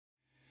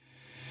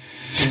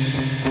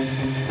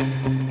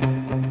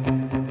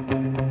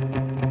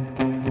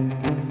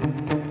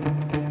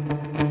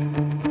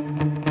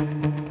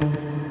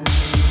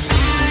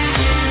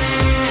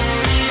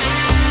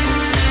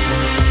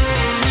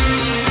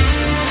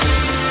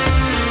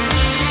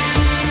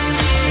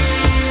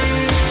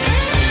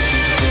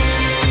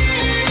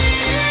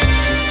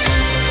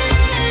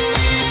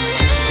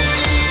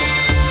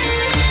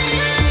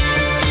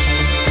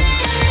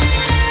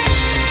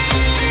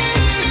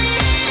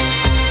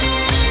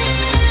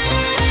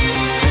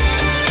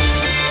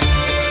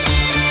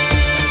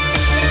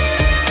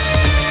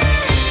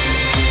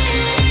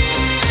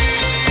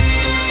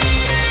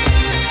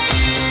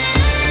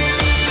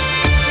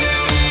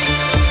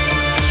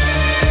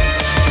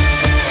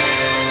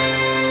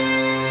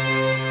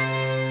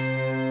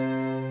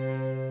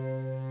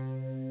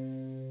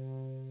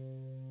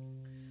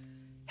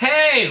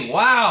Hey,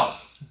 wow.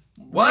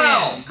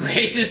 Wow. Man,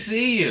 great to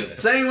see you.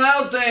 Saying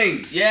loud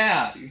things.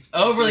 Yeah.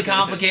 Overly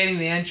complicating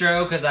the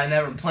intro because I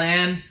never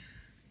planned.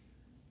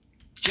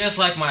 Just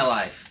like my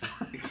life.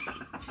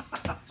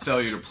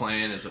 Failure to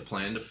plan is a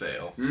plan to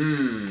fail.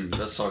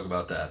 Let's talk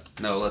about that.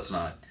 No, let's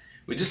not.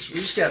 We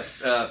just got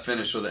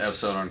finished with the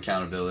episode on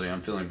accountability.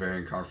 I'm feeling very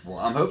uncomfortable.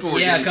 I'm hoping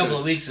we're a couple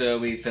of weeks ago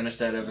we finished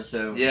that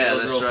episode. Yeah, it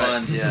was that's real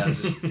right. fun. Yeah,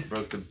 just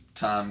broke the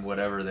time,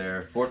 whatever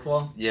there. Fourth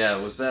wall? Yeah,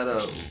 was that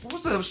what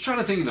was that? I was trying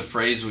to think of the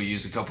phrase we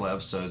used a couple of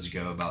episodes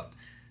ago about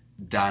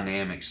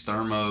dynamics,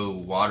 thermo,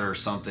 water,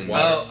 something.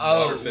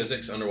 Water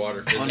physics,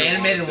 underwater physics.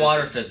 Animated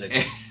water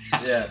physics.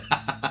 Yeah.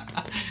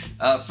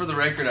 For the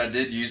record, I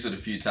did use it a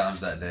few times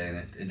that day, and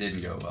it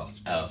didn't go well.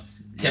 Oh.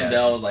 Tim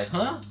Bell was like,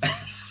 huh?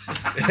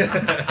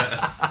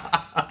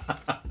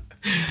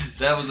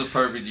 That was a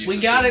perfect use. We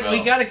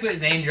gotta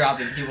quit name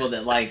dropping people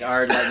that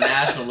are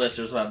national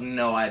listeners who have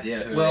no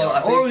idea who they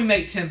are. Or we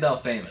make Tim Bell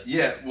famous.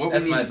 Yeah, what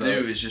That's we need to my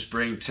vote. do is just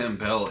bring Tim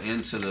Bell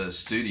into the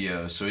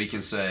studio so he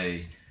can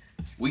say,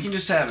 we can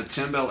just have a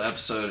Tim Bell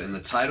episode, and the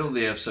title of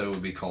the episode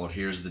would be called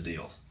 "Here's the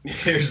Deal."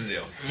 Here's the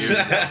deal. Here's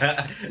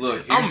the deal.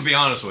 Look, I'm gonna be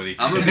honest with you.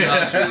 I'm gonna be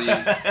honest with you.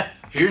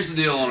 Here's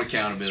the deal on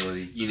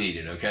accountability. You need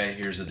it, okay?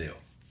 Here's the deal.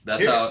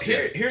 That's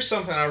Here's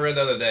something I read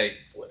the other day.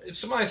 If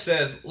somebody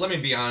says, "Let me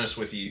be honest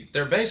with you,"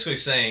 they're basically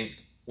saying,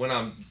 "When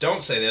I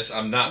don't say this,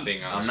 I'm not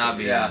being honest." I'm not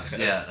being honest.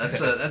 Yeah,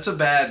 that's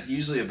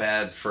usually a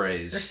bad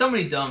phrase. There's so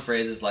many dumb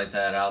phrases like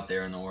that out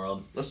there in the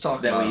world. Let's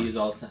talk that about we use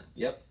all the time.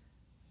 Yep.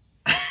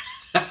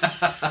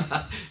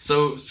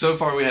 So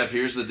far we have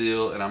 "Here's the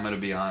deal," and I'm gonna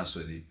be honest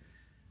with you.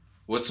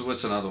 What's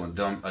another one?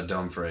 A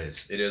dumb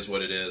phrase. It is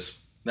what it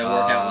is. That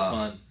workout was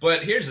fun.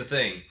 But here's the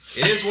thing: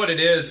 "It is what it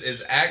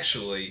is"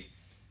 actually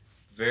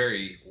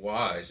very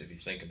wise if you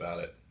think about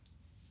it.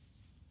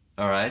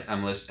 All right,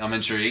 I'm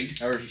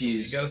intrigued. I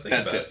refuse. You gotta think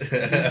about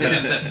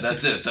it.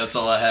 That's it. That's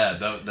all I had.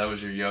 That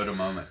was your Yoda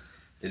moment.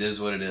 It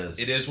is what it is.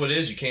 It is what it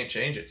is. You can't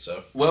change it.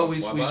 So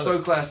we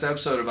spoke last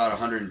episode about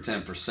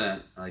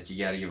 110%. Like you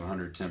got to give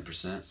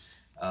 110%.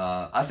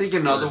 I think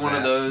another one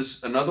of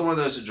those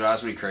that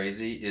drives me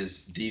crazy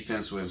is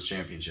defense wins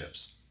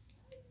championships.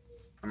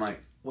 I'm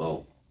like,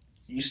 well,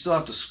 you still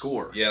have to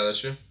score. Yeah, that's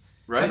true.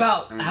 Right?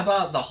 How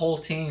about the whole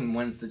team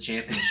wins the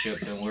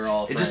championship and we're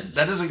all friends?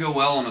 That doesn't go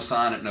well on a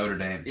sign at Notre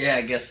Dame. Yeah,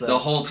 I guess so. The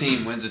whole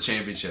team wins a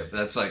championship.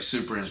 That's like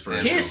super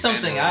inspirational. Here's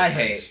something I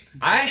hate.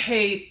 I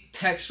hate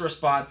text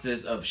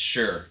responses of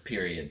sure,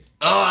 period.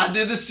 Oh, I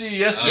did this to you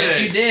yesterday. Yes,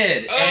 you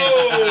did.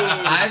 Oh!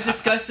 And I've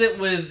discussed it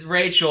with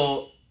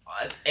Rachel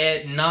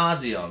ad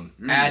nauseum.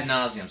 Ad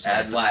nauseum.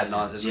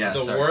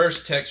 The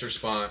worst text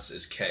response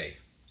is K.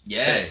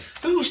 Yes.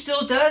 Who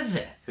still does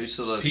it? Who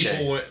still does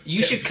K?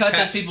 You should cut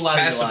those people out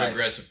of your life. Passive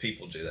aggressive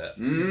people do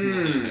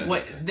that.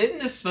 Wait, didn't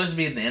this supposed to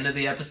be at the end of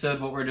the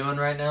episode what we're doing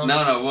right now?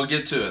 No, we'll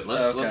get to it.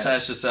 Let's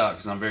hash this out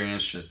because I'm very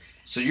interested.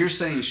 So you're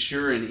saying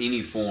sure in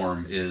any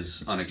form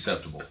is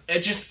unacceptable?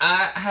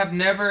 I have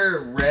never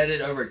read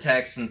it over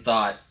text and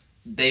thought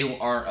they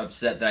aren't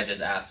upset that I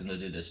just asked them to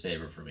do this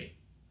favor for me.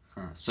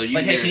 Huh. So you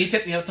hey, can you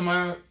pick me up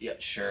tomorrow? Yeah,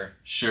 sure.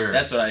 Sure.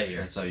 That's what I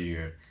hear. That's how you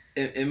hear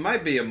it. It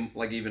might be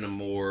even a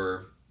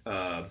more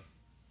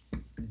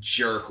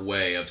jerk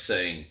way of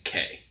saying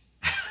K.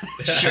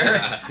 Sure.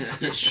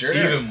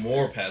 Even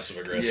more passive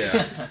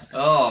aggressive. Yeah.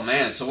 Oh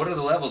man. So what are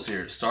the levels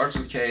here? It starts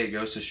with K, it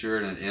goes to sure,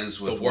 and it ends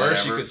with the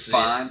worst whatever. You could say.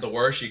 Fine. The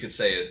worst you could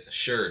say is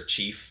sure,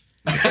 chief.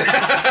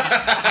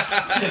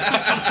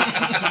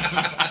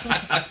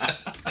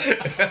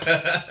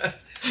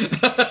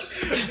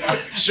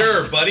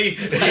 Sure, buddy.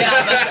 Yeah,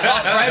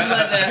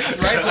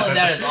 right below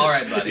that is all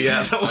right, buddy.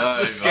 Yeah, what's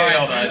the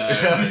scale?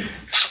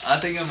 I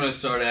think I'm going to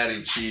start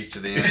adding chief to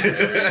the end of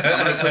every.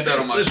 I'm going to put that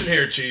on my. Listen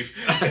here, chief.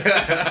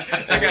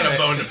 I got a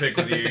bone to pick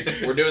with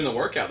you. We're doing the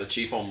workout, the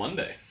chief, on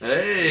Monday.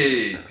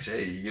 Hey,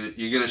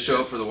 you gonna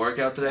show up for the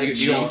workout today?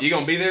 You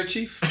gonna be there,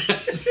 chief?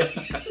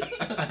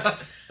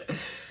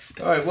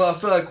 All right. Well, I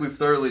feel like we've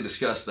thoroughly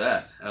discussed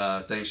that.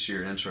 Thanks to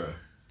your intro.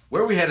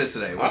 Where are we headed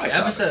today? What's the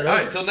episode over. All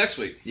right, till next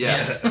week.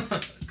 Yeah.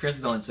 Chris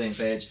is on the same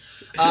page.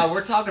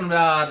 We're talking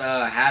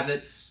about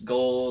habits,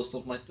 goals,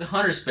 something like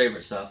Hunter's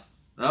favorite stuff.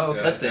 Oh,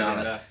 okay. Let's be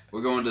honest.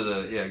 We're going to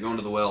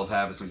the well of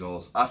habits and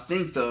goals. I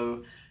think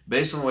though,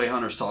 based on the way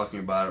Hunter's talking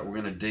about it,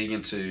 we're going to dig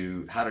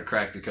into how to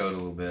crack the code a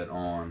little bit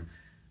on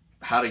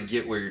how to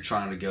get where you're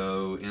trying to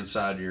go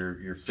inside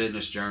your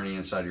fitness journey,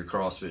 inside your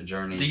CrossFit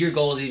journey. Do your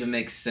goals even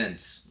make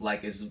sense?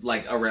 Is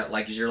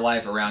your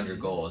life around your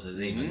goals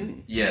is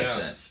even yes, make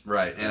sense?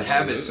 Right. And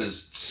habits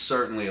is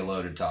certainly a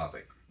loaded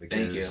topic.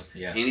 Thank you.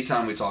 Yeah.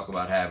 Anytime we talk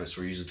about habits,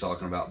 we're usually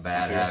talking about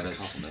bad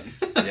habits.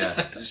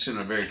 Yeah, it's just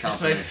a very That's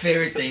compliment. my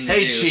favorite thing to do.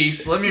 Hey,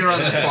 Chief, let me run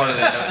this part of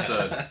the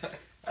episode.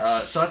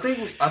 So I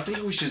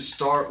think we should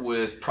start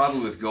with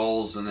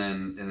goals and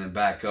then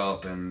back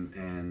up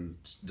and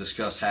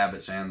discuss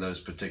habits and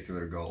those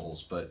particular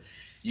goals. But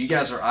you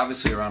guys are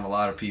obviously around a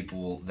lot of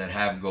people that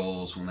have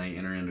goals when they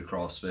enter into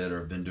CrossFit or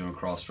have been doing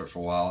CrossFit for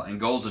a while, and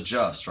goals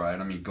adjust, right?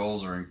 I mean,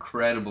 goals are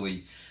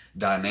incredibly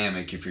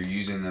dynamic if you're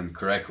using them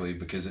correctly,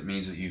 because it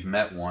means that you've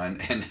met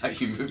one and now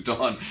you moved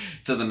on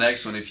to the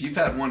next one. If you've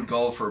had one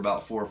goal for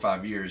about 4 or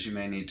 5 years, you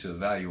may need to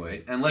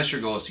evaluate, unless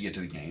your goal is to get to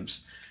the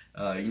games.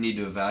 You need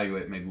to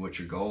evaluate maybe what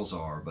your goals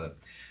are. But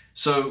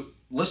so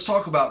let's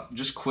talk about,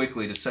 just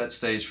quickly to set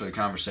stage for the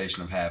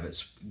conversation of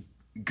habits,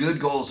 good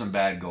goals and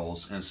bad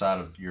goals inside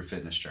of your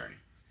fitness journey,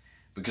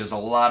 because a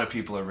lot of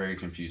people are very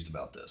confused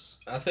about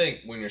this. I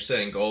think when you're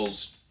setting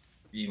goals,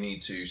 you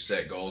need to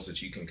set goals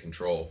that you can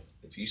control.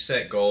 If you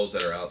set goals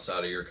that are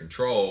outside of your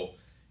control,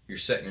 you're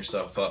setting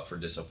yourself up for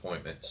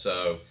disappointment.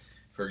 So,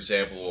 for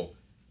example,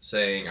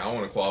 saying, I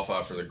want to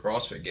qualify for the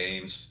CrossFit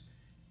Games,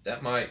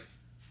 that might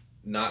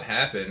not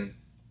happen,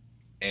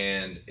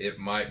 and it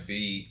might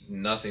be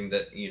nothing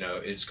that,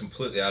 it's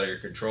completely out of your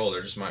control.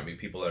 There just might be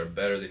people that are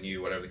better than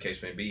you, whatever the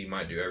case may be. You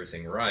might do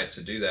everything right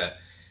to do that.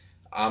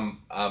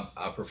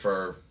 I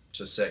prefer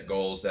to set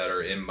goals that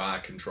are in my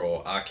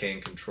control. I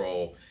can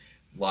control,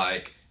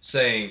 like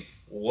saying,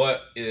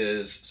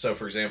 so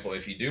for example,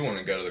 if you do want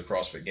to go to the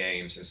CrossFit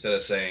Games, instead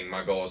of saying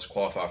my goal is to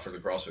qualify for the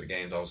CrossFit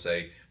Games, I'll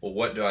say, well,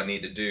 what do I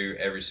need to do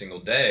every single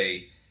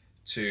day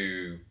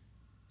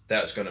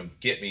that's going to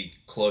get me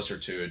closer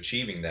to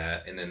achieving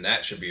that? And then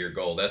that should be your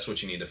goal. That's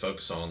what you need to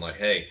focus on. Like,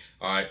 hey,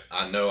 all right,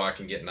 I know I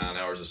can get 9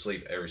 hours of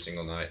sleep every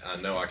single night. I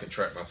know I can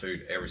track my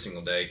food every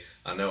single day.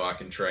 I know I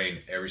can train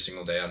every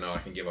single day. I know I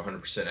can give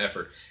 100%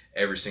 effort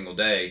every single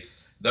day.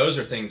 Those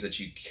are things that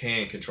you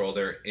can control.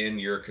 They're in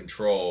your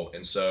control.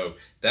 And so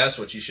that's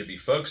what you should be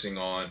focusing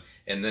on.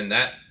 And then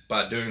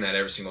by doing that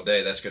every single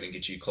day, that's going to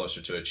get you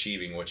closer to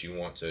achieving what you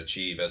want to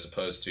achieve, as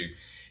opposed to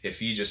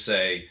if you just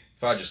say,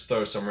 if I just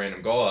throw some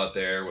random goal out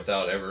there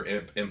without ever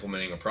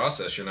implementing a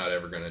process, you're not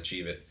ever going to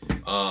achieve it.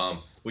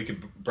 We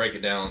could break it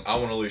down. I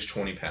want to lose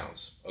 20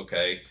 pounds.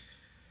 Okay.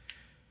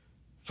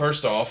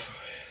 First off,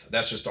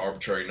 that's just an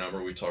arbitrary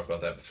number. We talked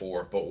about that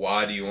before. But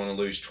why do you want to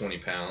lose 20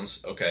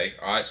 pounds? Okay.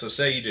 All right. So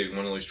say you do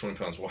want to lose 20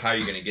 pounds. Well, how are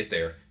you going to get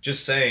there?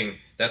 Just saying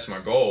that's my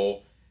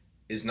goal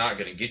is not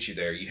going to get you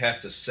there. You have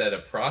to set a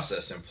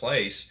process in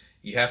place.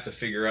 You have to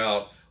figure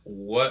out,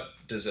 what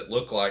does it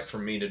look like for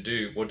me to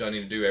do? What do I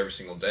need to do every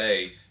single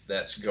day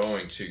that's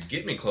going to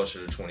get me closer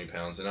to 20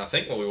 pounds? And I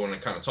think what we want to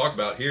kind of talk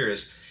about here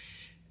is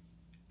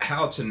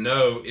how to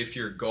know if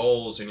your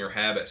goals and your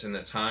habits and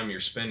the time you're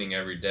spending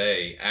every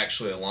day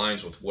actually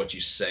aligns with what you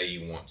say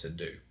you want to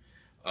do.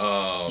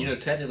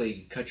 Technically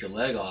you can cut your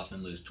leg off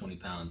and lose 20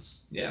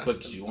 pounds as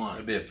quick as you want.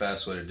 That'd be a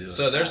fast way to do it.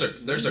 So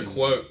there's a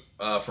quote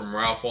from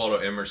Ralph Waldo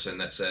Emerson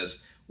that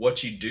says,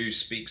 what you do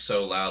speaks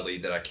so loudly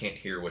that I can't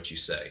hear what you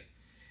say.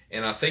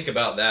 And I think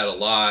about that a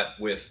lot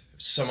with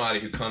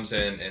somebody who comes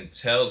in and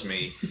tells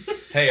me,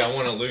 hey, I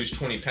want to lose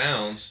 20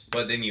 pounds,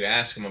 but then you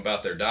ask them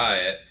about their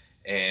diet,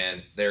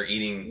 and they're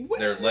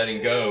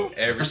letting go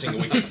every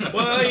single week.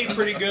 Well, I eat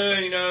pretty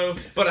good,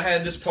 but I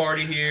had this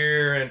party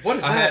here, and what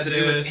does I that had have to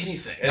do with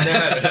anything? And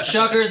then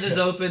Shuckers is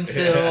open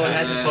still. It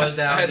hasn't closed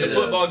down. I had the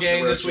football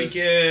game this roaches.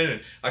 weekend,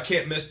 and I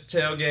can't miss the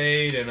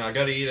tailgate, and I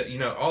got to eat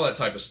it, all that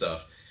type of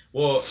stuff.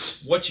 Well,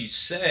 what you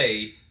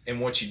say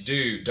and what you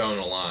do don't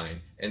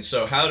align. And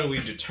so how do we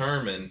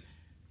determine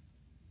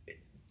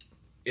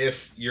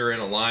if you're in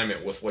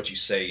alignment with what you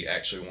say you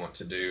actually want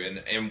to do?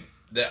 And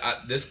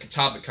this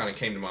topic kind of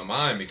came to my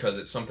mind because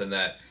it's something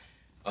that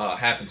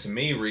happened to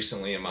me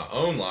recently in my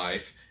own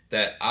life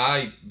that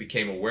I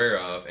became aware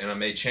of, and I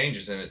made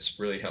changes, and it's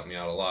really helped me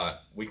out a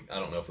lot. I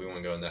don't know if we want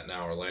to go in that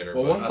now or later.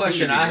 Well, but one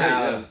question I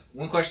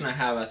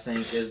have, I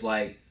think, is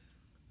like,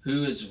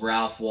 who is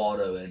Ralph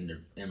Waldo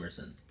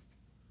Emerson?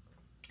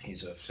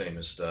 He's a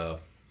famous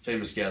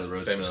Famous guy that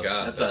wrote famous stuff.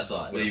 guy. That's what I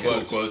thought. That you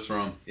pull quotes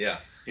from. Yeah.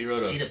 He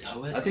wrote Is he the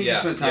poet? I think Yeah, he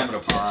spent time yeah. in a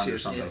pond or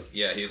Yes, something.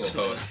 Yeah, he's a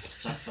poet.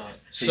 That's what I thought.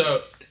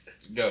 So,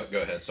 go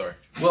ahead. Sorry.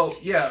 Well,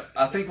 yeah,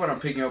 I think what I'm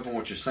picking up on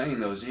what you're saying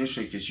though is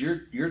interesting, because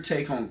your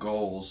take on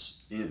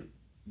goals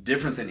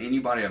different than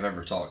anybody I've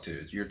ever talked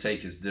to. Your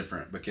take is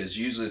different, because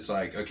usually it's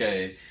like,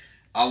 okay,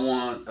 I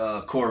want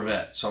a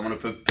Corvette, so I'm going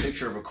to put a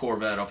picture of a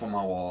Corvette up on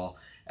my wall,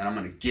 and I'm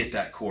going to get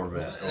that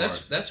Corvette.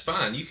 That's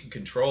fine. You can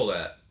control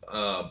that,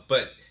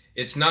 but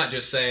it's not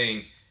just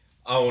saying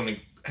I want to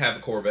have a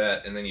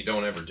Corvette and then you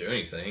don't ever do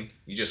anything.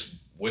 You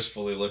just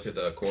wistfully look at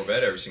the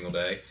Corvette every single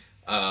day.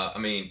 I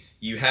mean,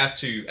 you have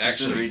to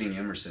actually reading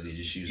Emerson. He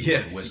just used the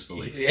word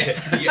wistfully.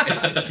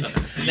 Yeah.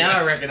 Now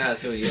I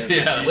recognize who he is.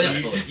 Yeah.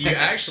 Wistfully. You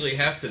actually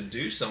have to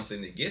do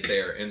something to get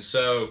there, and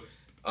so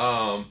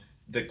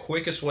the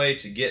quickest way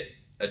to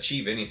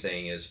achieve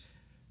anything is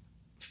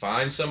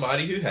find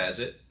somebody who has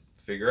it,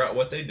 figure out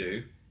what they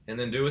do, and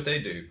then do what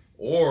they do.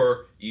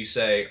 Or you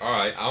say, all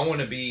right, I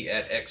want to be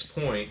at X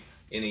point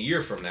in a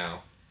year from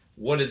now.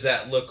 What does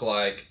that look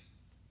like?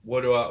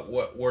 Where do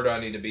I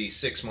need to be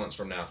 6 months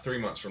from now, 3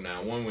 months from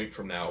now, 1 week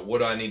from now? What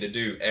do I need to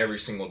do every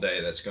single day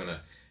that's going to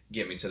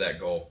get me to that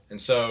goal? And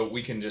so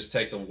we can just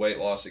take the weight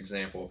loss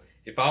example.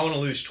 If I want to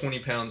lose 20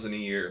 pounds in a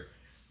year,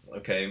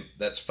 okay,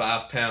 that's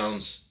 5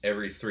 pounds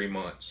every 3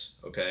 months,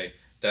 okay?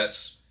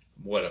 That's,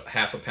 a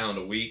half a pound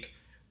a week.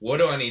 What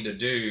do I need to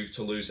do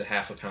to lose a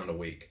half a pound a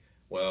week?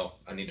 Well,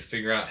 I need to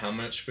figure out how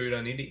much food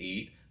I need to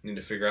eat. I need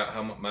to figure out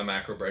how my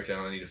macro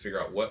breakdown. I need to figure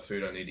out what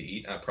food I need to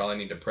eat. I probably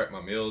need to prep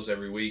my meals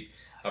every week.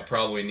 I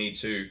probably need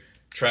to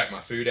track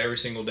my food every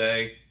single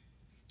day,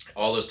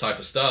 all this type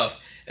of stuff,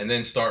 and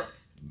then start,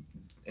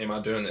 am I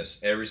doing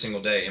this every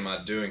single day? Am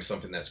I doing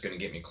something that's going to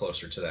get me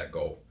closer to that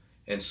goal?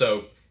 And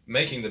so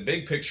making the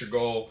big picture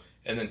goal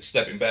and then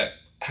stepping back,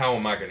 how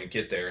am I going to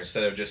get there?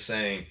 Instead of just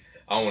saying,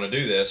 I want to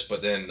do this,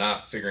 but then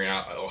not figuring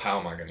out, oh, how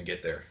am I going to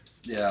get there?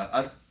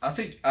 Yeah, I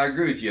think I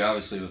agree with you,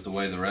 obviously, with the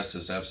way the rest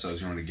of this episode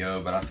is going to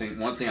go. But I think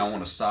one thing I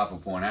want to stop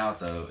and point out,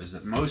 though, is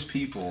that most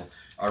people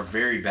are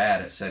very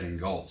bad at setting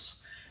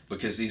goals,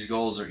 because these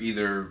goals are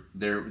either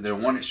they're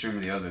one extreme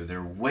or the other.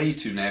 They're way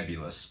too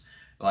nebulous.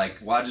 Like,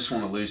 well, I just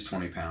want to lose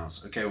 20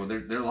 pounds. Okay, well,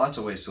 there are lots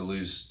of ways to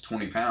lose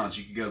 20 pounds.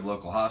 You could go to the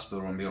local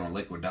hospital and be on a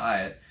liquid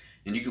diet,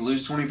 and you can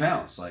lose 20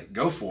 pounds. Like,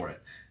 go for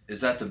it.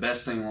 Is that the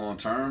best thing long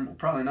term? Well,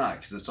 probably not,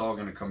 because it's all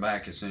going to come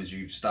back as soon as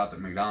you stop at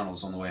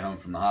McDonald's on the way home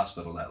from the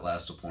hospital, that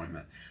last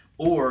appointment.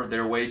 Or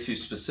they're way too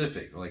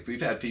specific. Like,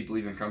 we've had people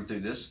even come through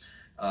this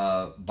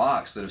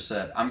box that have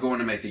said, I'm going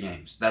to make the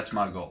games. That's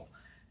my goal.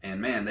 And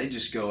man, they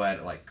just go at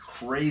it like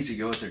crazy,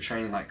 go at their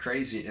training like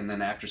crazy, and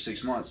then after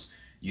 6 months,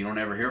 you don't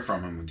ever hear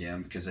from them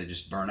again because they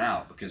just burn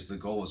out, because the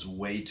goal was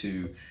way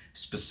too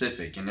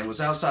specific. And it was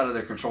outside of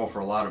their control for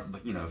a lot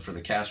of, for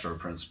the Castro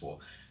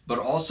principle. But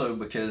also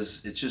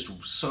because it's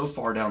just so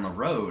far down the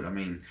road. I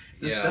mean,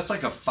 that's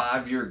like a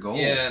 5-year goal.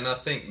 Yeah, and I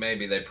think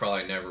maybe they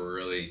probably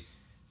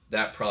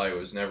that probably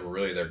was never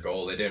really their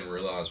goal. They didn't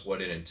realize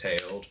what it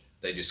entailed.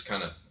 They just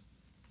kind of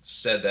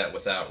said that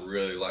without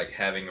really like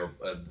having a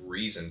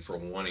reason for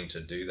wanting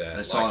to do that.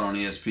 They saw it on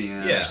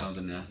ESPN or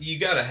something. Yeah, you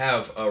got to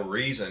have a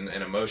reason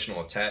and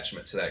emotional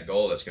attachment to that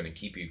goal that's going to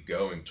keep you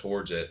going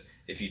towards it.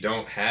 If you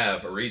don't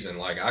have a reason,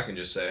 like I can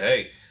just say,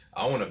 hey,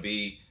 I want to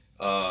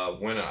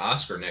win an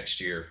Oscar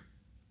next year.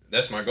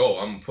 That's my goal.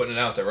 I'm putting it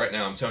out there right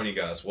now. I'm telling you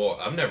guys, well,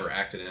 I've never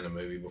acted in a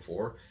movie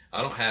before.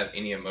 I don't have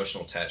any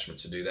emotional attachment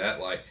to do that.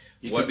 Like,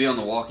 you could be on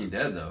The Walking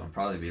Dead, though, and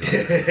probably be like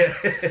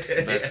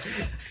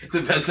the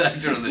best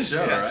actor on the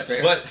show,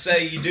 right? But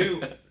say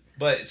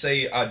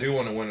I do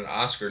want to win an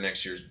Oscar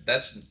next year.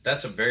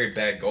 That's a very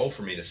bad goal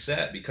for me to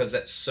set, because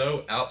that's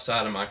so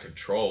outside of my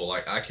control.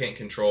 Like, I can't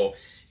control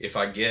if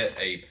I get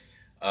a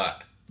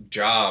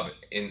job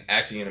in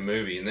acting in a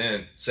movie, and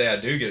then say I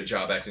do get a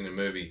job acting in a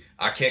movie.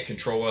 I can't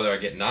control whether I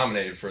get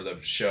nominated for the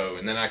show,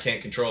 and then I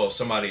can't control if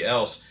somebody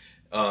else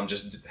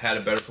just had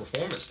a better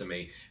performance than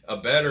me. A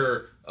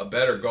better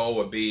goal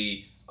would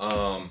be,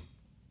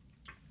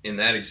 in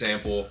that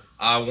example,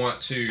 I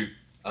want to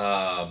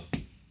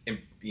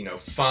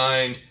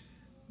find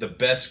the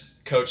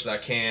best coach that I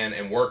can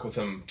and work with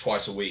them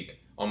twice a week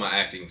on my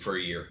acting for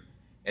a year,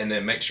 and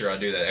then make sure I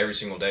do that every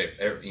single day,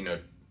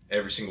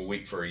 every single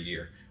week for a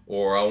year.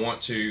 Or I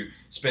want to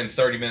spend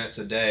 30 minutes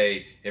a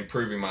day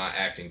improving my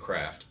acting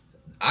craft.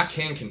 I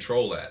can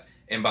control that.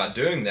 And by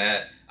doing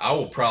that, I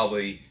will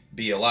probably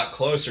be a lot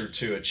closer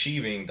to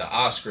achieving the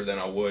Oscar than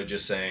I would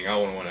just saying I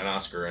want to win an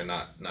Oscar and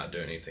not do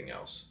anything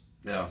else.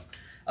 Yeah.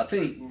 I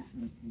think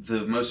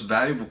the most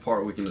valuable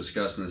part we can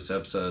discuss in this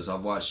episode is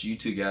I've watched you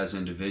two guys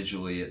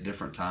individually at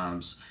different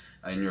times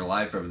in your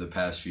life over the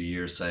past few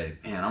years say,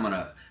 man,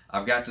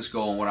 I've got this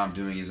goal, and what I'm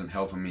doing isn't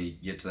helping me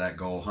get to that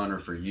goal. Hunter,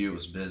 for you, it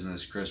was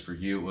business. Chris, for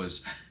you, it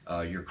was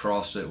your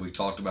CrossFit. We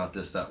talked about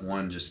that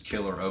one just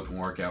killer open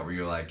workout where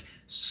you're like,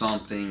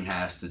 something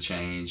has to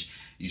change.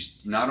 You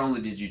not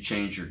only did you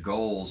change your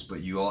goals,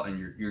 but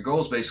your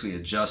goals basically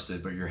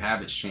adjusted, but your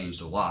habits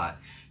changed a lot.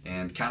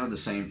 And kind of the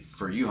same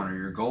for you, Hunter.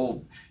 Your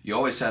goal, you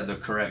always had the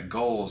correct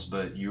goals,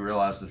 but you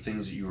realized the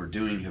things that you were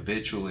doing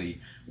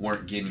habitually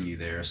weren't getting you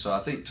there. So I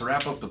think to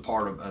wrap up the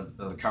part of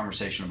the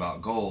conversation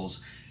about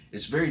goals,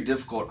 it's very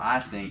difficult,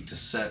 I think, to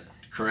set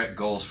correct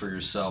goals for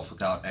yourself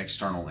without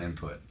external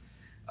input.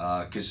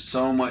 Because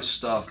so much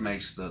stuff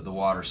makes the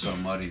water so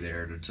muddy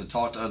there. To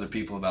talk to other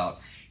people about,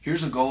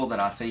 here's a goal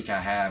that I think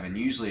I have, and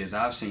usually, as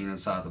I've seen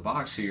inside the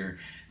box here,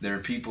 there are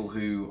people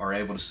who are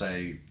able to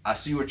say, I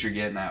see what you're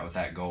getting at with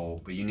that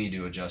goal, but you need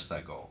to adjust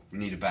that goal. You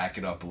need to back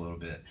it up a little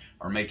bit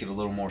or make it a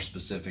little more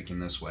specific in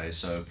this way.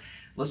 So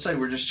let's say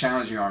we're just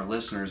challenging our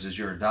listeners as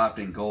you're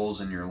adopting goals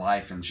in your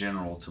life in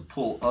general to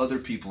pull other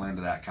people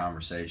into that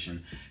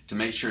conversation to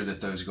make sure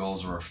that those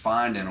goals are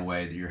refined in a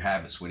way that your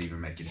habits would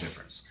even make a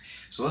difference.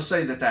 So let's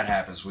say that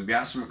happens. We've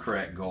got some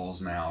correct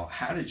goals now.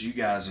 How did you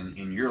guys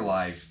in your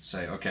life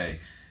say, okay,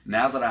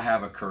 now that I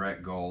have a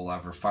correct goal,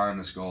 I've refined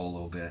this goal a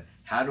little bit,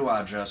 how do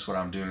I adjust what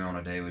I'm doing on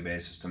a daily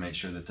basis to make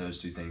sure that those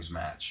two things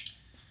match?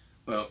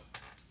 Well,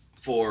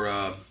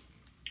 for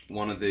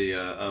one of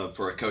the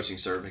for a coaching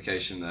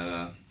certification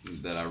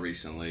that I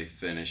recently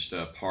finished,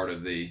 part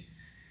of the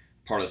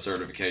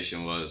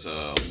certification was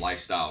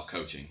lifestyle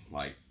coaching,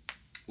 like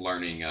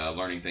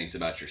learning things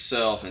about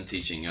yourself and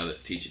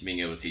being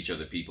able to teach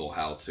other people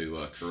how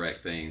to correct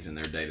things in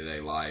their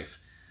day-to-day life.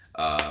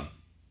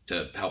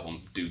 To help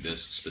them do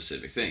this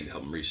specific thing, to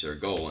help them reach their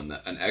goal. And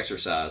an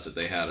exercise that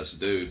they had us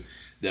do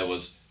that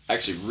was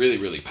actually really,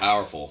 really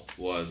powerful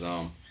was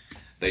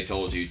they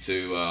told you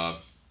to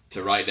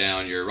write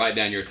down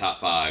your top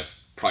 5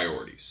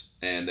 priorities.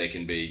 and they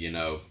can be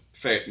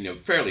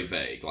fairly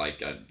vague.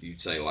 Like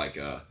you'd say like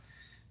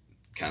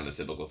kind of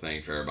the typical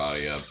thing for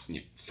everybody: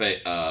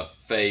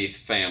 faith,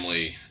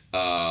 family,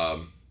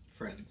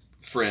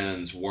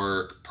 friends,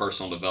 work,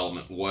 personal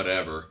development,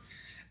 whatever.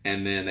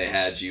 And then they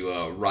had you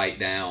write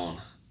down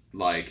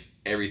like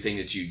everything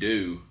that you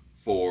do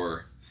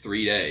for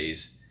 3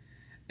 days.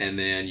 And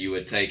then you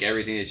would take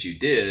everything that you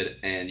did,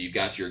 and you've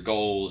got your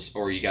goals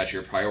or you got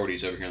your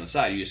priorities over here on the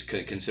side. You just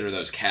could consider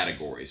those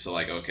categories. So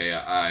like, okay,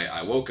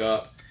 I woke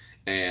up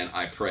and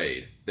I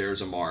prayed.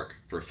 There's a mark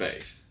for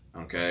faith.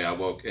 Okay, I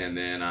woke and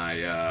then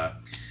I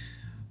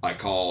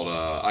called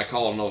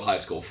an old high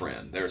school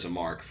friend. There's a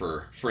mark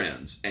for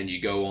friends. And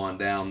you go on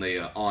down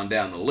the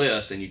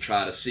list, and you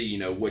try to see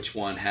which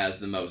one has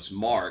the most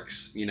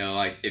marks.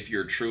 Like if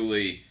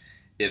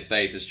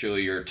faith is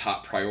truly your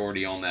top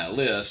priority on that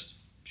list,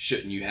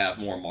 shouldn't you have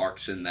more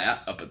marks in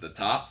that up at the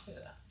top?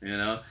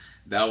 Yeah.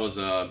 That was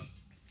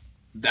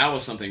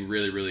something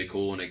really, really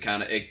cool, and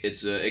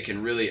it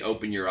can really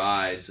open your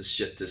eyes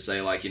to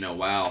say like,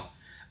 wow,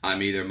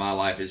 my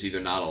life is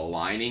either not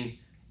aligning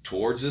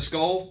towards this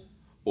goal,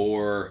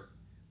 or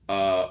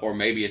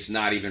maybe it's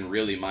not even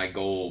really my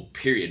goal,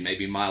 period.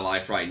 Maybe my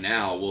life right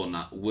now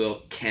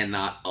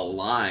cannot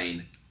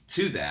align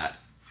to that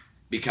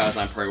because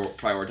I'm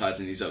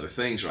prioritizing these other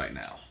things right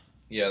now.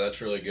 Yeah,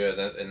 that's really good.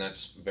 And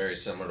that's very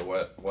similar to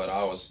what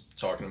I was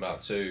talking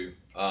about too.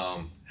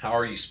 How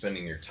are you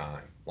spending your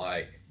time?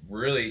 Like,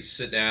 really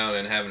sit down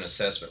and have an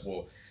assessment.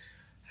 Well,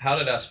 how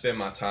did I spend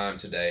my time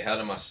today? How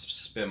did I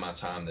spend my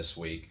time this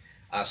week?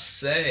 I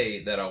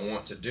say that I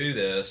want to do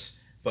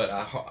this, but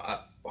I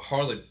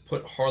hardly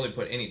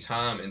put any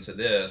time into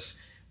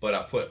this, but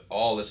I put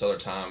all this other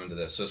time into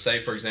this. So say,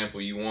 for example,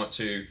 you want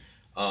to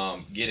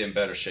get in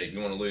better shape.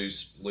 You want to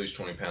lose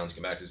 20 pounds,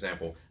 get back to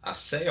example. I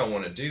say I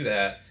want to do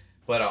that,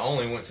 but I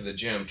only went to the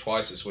gym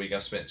twice this week. I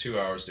spent 2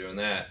 hours doing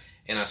that,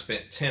 and I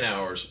spent 10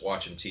 hours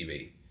watching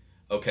TV.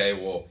 Okay,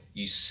 well,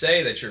 you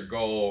say that your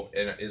goal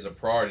is a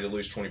priority to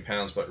lose 20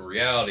 pounds, but in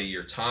reality,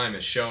 your time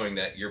is showing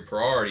that your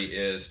priority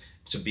is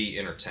to be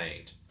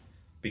entertained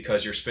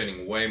because you're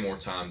spending way more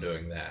time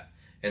doing that.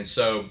 And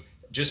so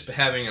just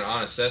having an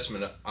honest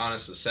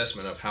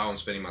assessment of how I'm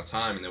spending my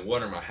time, and then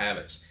what are my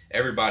habits.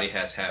 Everybody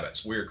has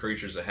habits. We're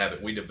creatures of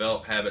habit. We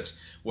develop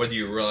habits whether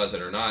you realize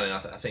it or not. And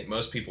I think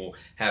most people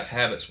have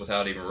habits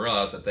without even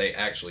realize that they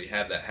actually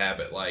have that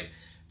habit. Like,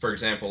 for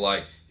example,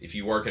 like if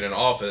you work in an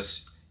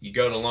office, you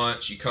go to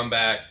lunch, you come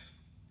back,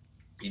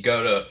 you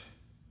go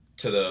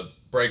to the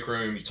break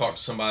room, you talk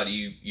to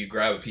somebody, you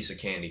grab a piece of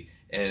candy,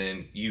 and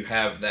then you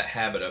have that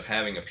habit of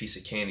having a piece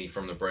of candy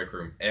from the break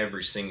room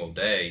every single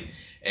day.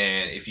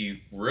 And if you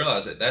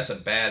realize that that's a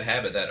bad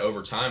habit, that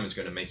over time is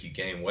going to make you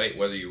gain weight,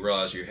 whether you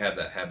realize you have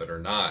that habit or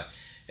not.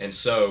 And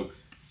so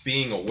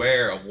being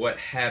aware of what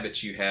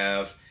habits you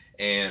have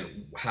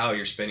and how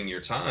you're spending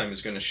your time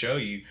is going to show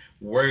you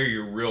where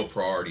your real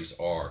priorities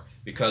are.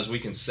 Because we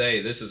can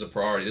say this is a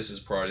priority, this is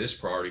a priority, this is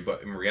a priority,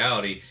 but in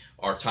reality,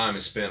 our time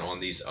is spent on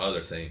these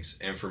other things.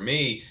 And for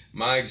me,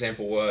 my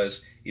example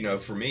was,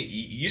 for me, it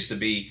used to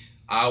be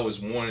I was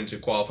wanting to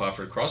qualify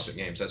for the CrossFit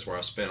Games. That's where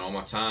I spent all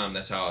my time.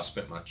 That's how I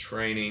spent my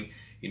training.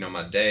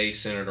 My day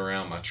centered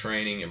around my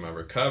training and my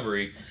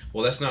recovery.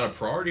 Well, that's not a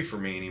priority for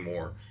me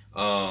anymore.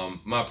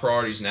 My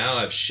priorities now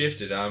have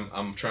shifted.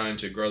 I'm trying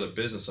to grow the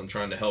business. I'm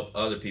trying to help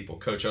other people,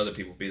 coach other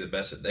people be the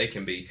best that they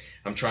can be.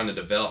 I'm trying to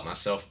develop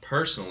myself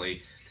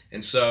personally.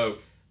 And so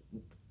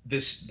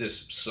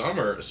this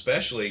summer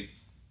especially,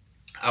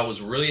 I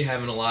was really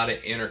having a lot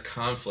of inner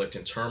conflict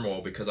and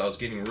turmoil because I was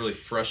getting really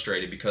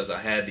frustrated because I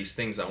had these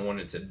things I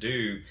wanted to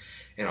do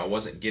and I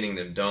wasn't getting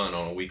them done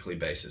on a weekly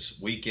basis.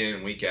 Week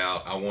in, week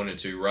out, I wanted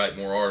to write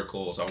more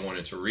articles. I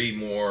wanted to read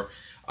more.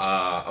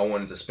 I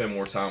wanted to spend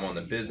more time on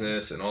the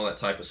business and all that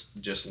type of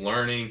just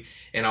learning.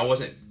 And I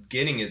wasn't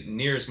getting it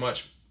near as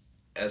much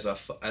as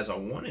I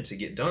wanted to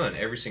get done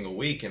every single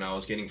week. And I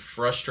was getting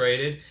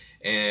frustrated,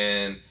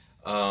 and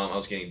I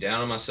was getting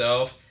down on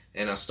myself.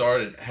 And I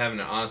started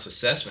having an honest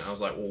assessment. I was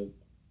like, well,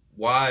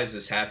 why is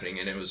this happening?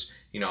 And it was,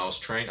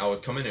 I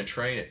would come in and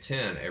train at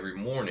 10 every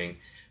morning,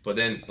 but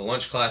then the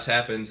lunch class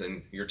happens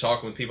and you're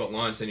talking with people at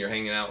lunch, then you're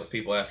hanging out with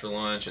people after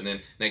lunch, and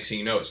then next thing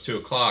you know, it's 2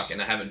 o'clock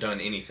and I haven't done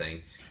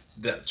anything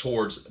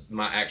towards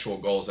my actual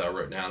goals that I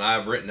wrote down.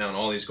 I've written down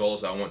all these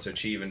goals I want to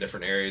achieve in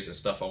different areas and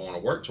stuff I want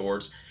to work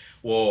towards.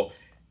 Well,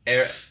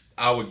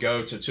 I would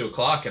go to 2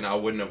 o'clock and I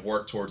wouldn't have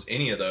worked towards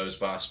any of those,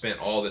 but I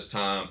spent all this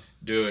time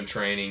doing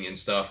training and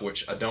stuff,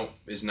 which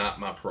is not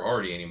my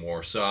priority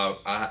anymore. So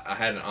I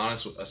had an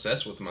honest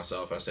assessment with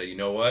myself. I said, you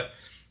know what?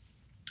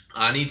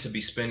 I need to be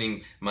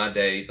spending my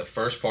day, the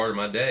first part of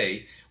my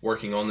day,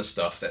 working on the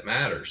stuff that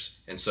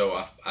matters. And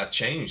so I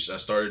changed. I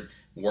started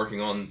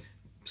working on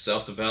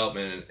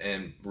self-development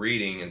and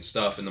reading and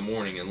stuff in the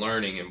morning, and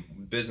learning and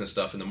business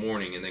stuff in the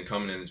morning, and then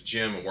coming in the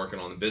gym and working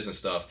on the business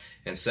stuff,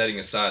 and setting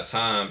aside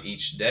time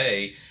each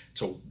day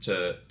to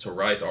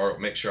write the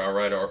article. Make sure I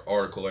write an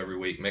article every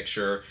week. Make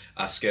sure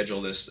I schedule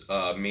this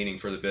meeting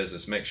for the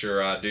business. Make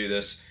sure I do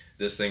this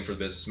thing for the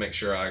business. Make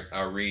sure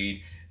I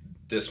read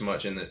this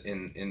much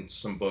in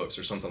some books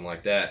or something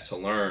like that to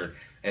learn.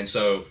 And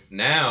so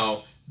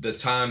now the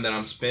time that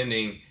I'm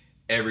spending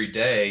every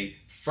day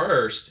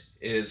first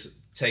is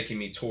taking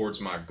me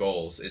towards my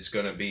goals. It's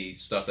going to be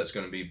stuff that's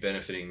going to be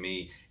benefiting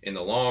me in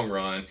the long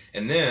run.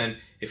 And then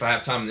if I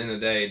have time at the end of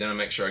the day, then I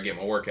make sure I get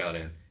my workout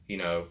in.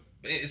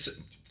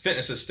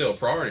 Fitness is still a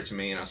priority to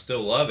me and I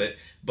still love it.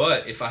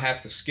 But if I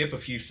have to skip a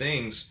few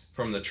things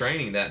from the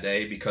training that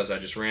day because I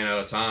just ran out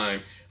of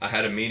time, I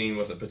had a meeting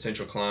with a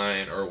potential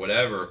client or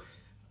whatever,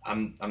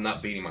 I'm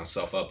not beating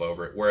myself up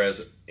over it.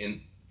 Whereas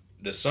in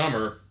the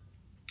summer,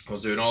 I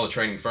was doing all the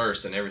training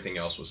first and everything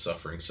else was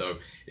suffering. So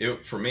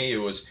for me, it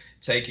was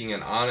taking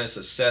an honest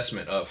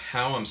assessment of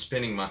how I'm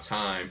spending my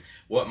time,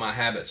 what my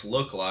habits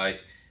look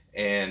like,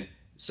 and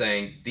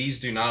saying these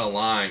do not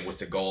align with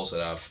the goals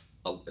that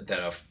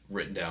I've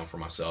written down for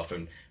myself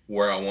and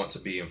where I want to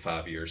be in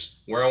 5 years.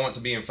 Where I want to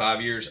be in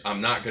 5 years,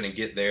 I'm not going to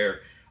get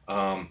there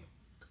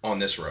on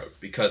this road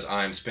because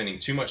I'm spending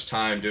too much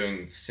time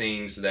doing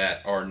things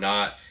that are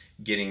not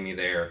getting me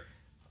there.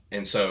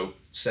 And so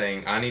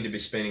saying I need to be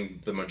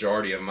spending the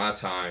majority of my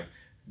time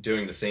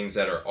doing the things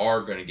that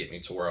are going to get me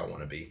to where I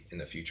want to be in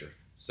the future.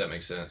 Does that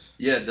make sense?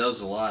 Yeah, it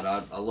does a lot.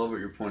 I love what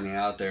you're pointing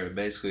out there.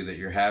 Basically, that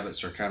your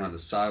habits are kind of the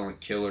silent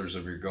killers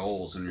of your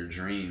goals and your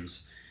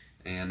dreams.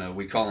 And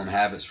we call them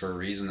habits for a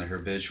reason. They're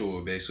habitual.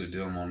 We basically do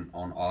them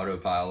on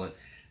autopilot.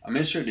 I'm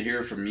interested to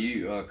hear from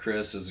you,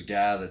 Chris, as a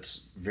guy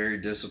that's very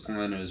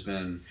disciplined and has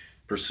been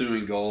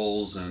pursuing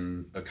goals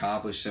and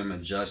accomplished them,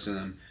 adjusting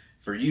them.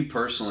 For you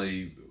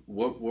personally,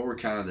 what were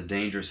kind of the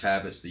dangerous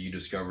habits that you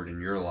discovered in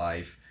your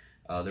life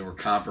that were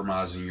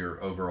compromising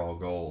your overall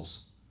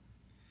goals?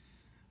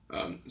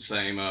 The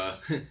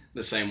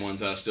same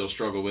ones I still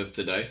struggle with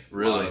today.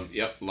 Really?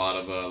 A lot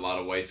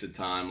of wasted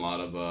time, a lot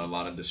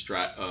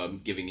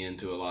of giving in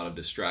to a lot of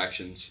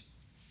distractions,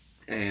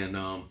 and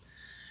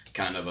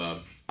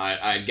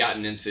I'd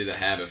gotten into the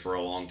habit for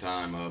a long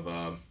time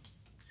of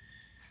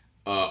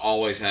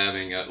always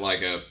having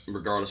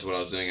regardless of what I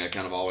was doing, I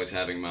kind of always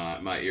having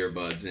my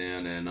earbuds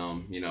in and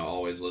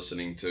always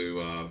listening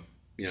to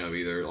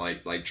either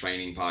like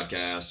training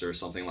podcast or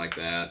something like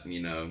that,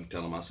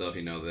 telling myself,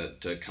 that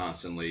to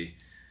constantly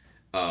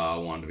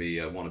want to be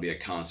a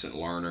constant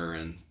learner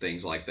and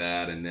things like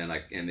that. And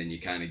then you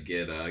kind of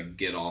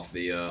get off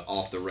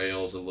the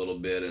rails a little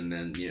bit and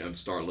then,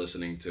 start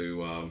listening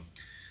to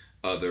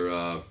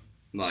other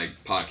like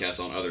podcasts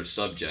on other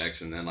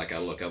subjects. And then I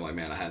look up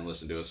man, I hadn't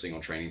listened to a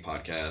single training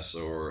podcast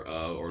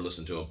or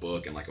listened to a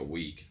book in a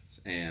week.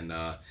 And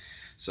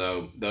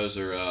so those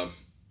are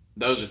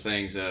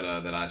things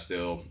that I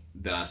still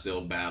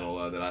battle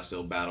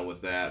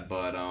with that,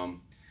 but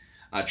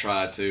I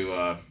try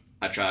to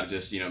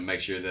just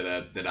make sure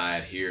that I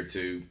adhere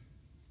to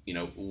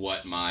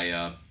what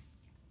my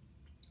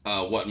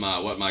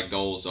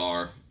goals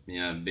are,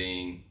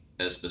 being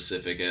as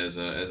specific as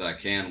I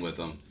can with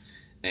them,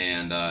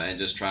 and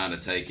just trying to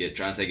take it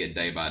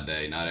day by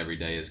day. Not every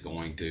day is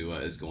going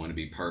to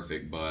be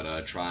perfect,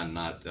 but trying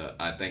not to.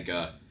 I think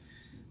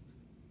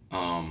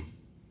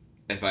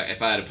if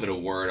I had to put a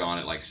word on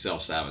it, like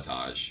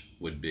self-sabotage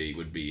would be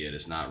it.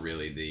 It's not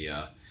really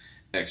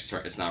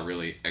it's not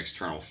really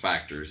external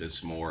factors.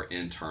 It's more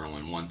internal.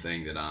 And one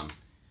thing that I'm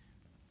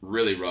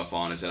really rough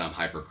on is that I'm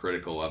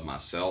hypercritical of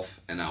myself,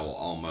 and I will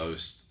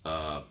almost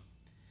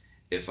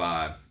if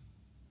I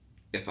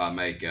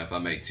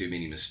make too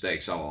many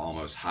mistakes, I will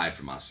almost hide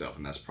from myself,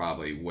 and that's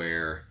probably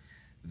where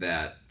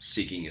that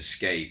seeking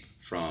escape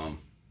from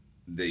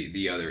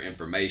the other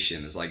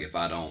information is. Like if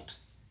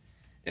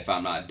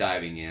I'm not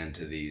diving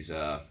into these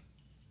to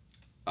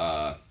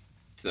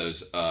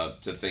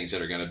things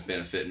that are going to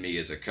benefit me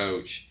as a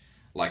coach,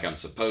 like I'm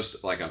supposed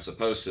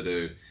to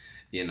do,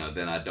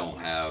 then I don't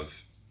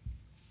have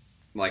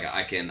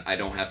I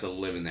don't have to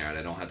live in there, and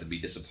I don't have to be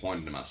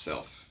disappointed in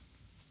myself.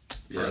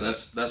 Yeah,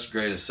 that's a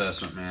great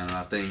assessment, man. And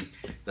I think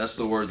that's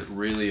the word that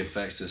really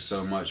affects us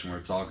so much when we're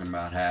talking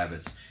about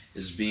habits,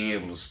 is being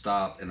able to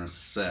stop and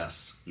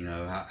assess,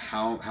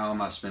 how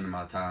am I spending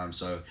my time?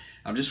 So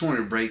I'm just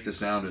wanting to break this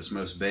down to its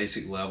most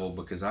basic level,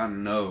 because I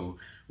know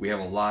we have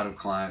a lot of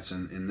clients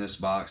in this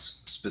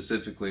box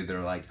specifically that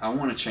are like, I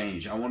want to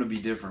change, I want to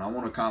be different, I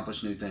want to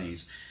accomplish new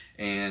things.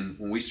 And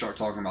when we start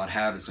talking about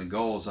habits and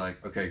goals,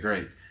 like, okay,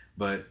 great,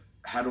 but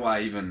how do I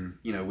even,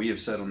 we have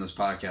said on this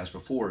podcast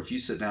before, if you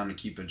sit down and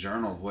keep a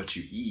journal of what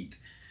you eat,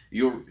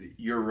 your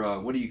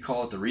what do you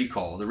call it? The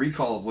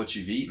recall of what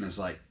you've eaten is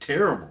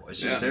terrible. It's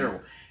just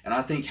terrible. And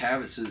I think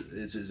habits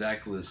is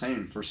exactly the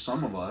same. For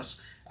some of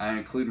us, I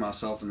include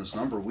myself in this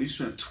number, we've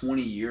spent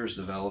 20 years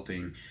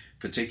developing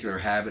particular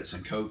habits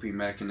and coping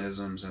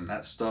mechanisms, and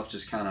that stuff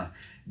just kind of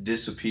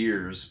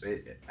disappears.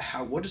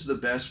 What is the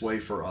best way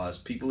for us,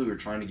 people who are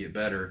trying to get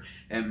better,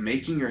 and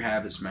making your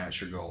habits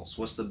match your goals?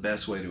 What's the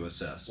best way to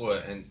assess?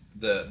 Well, and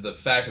the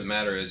fact of the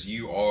matter is,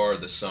 you are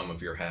the sum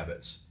of your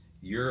habits.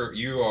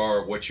 You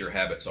are what your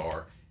habits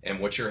are, and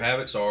what your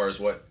habits are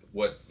is what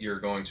you're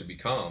going to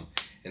become.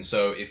 And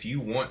so if you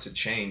want to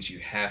change, you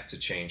have to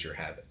change your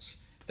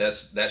habits.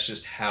 That's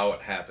just how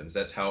it happens.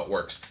 That's how it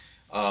works.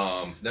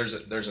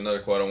 There's another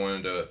quote I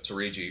wanted to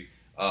read you.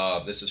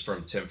 This is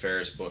from Tim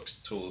Ferriss's book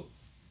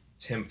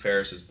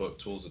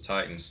Tools of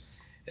Titans,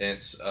 and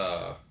it's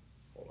hold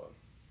on,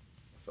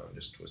 my phone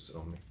just twisted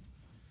on me.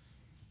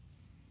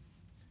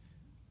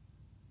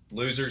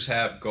 Losers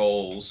have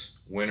goals,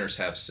 winners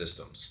have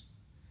systems.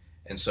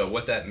 And so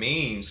what that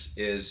means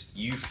is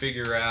you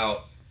figure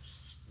out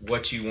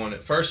what you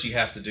want. First, you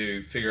have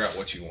to figure out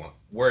what you want,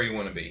 where you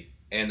want to be.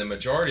 And the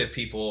majority of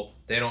people,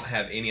 they don't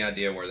have any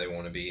idea where they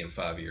want to be in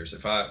 5 years.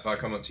 If I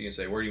come up to you and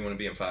say, where do you want to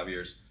be in 5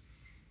 years?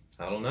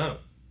 I don't know.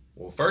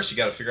 Well, first you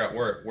got to figure out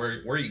where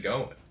are you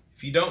going.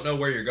 If you don't know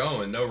where you're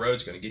going, no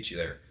road's going to get you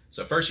there.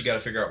 So first you got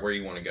to figure out where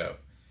you want to go.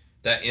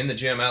 That in the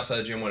gym, outside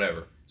the gym,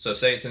 whatever. So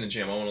say it's in the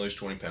gym, I want to lose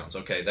 20 pounds.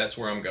 Okay, that's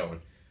where I'm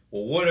going.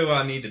 Well, what do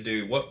I need to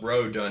do? What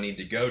road do I need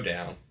to go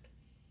down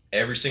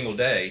every single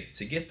day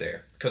to get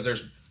there? Because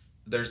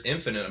there's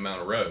infinite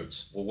amount of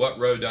roads. Well, what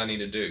road do I need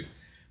to do?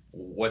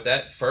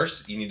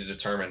 First you need to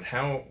determine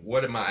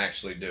what am I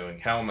actually doing?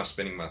 How am I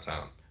spending my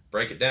time?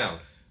 Break it down.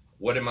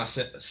 What am I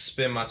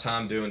spend my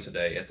time doing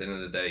today? At the end of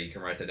the day, you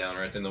can write that down,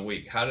 or at the end of the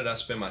week. How did I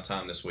spend my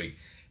time this week?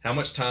 How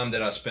much time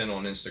did I spend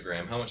on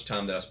Instagram? How much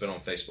time did I spend on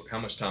Facebook? How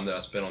much time did I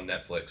spend on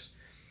Netflix?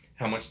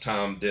 How much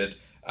time did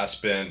I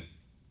spend,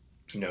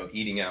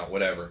 eating out,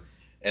 whatever?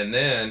 And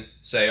then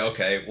say,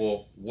 okay,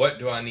 well, what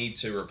do I need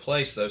to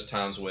replace those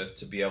times with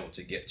to be able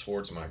to get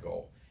towards my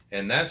goal?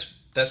 And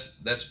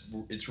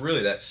it's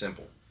really that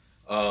simple.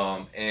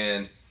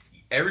 And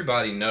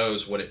everybody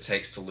knows what it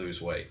takes to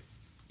lose weight.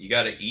 You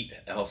got to eat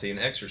healthy and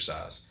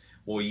exercise.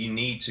 Well, you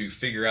need to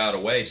figure out a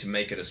way to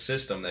make it a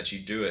system that you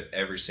do it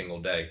every single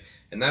day.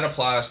 And that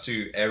applies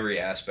to every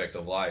aspect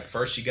of life.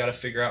 First, you got to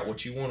figure out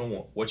what you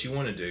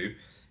want to do,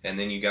 and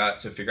then you got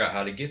to figure out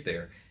how to get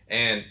there.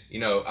 And,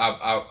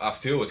 I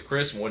feel with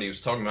Chris and what he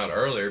was talking about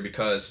earlier,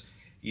 because,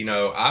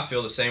 I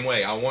feel the same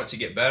way. I want to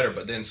get better,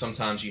 but then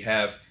sometimes you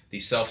have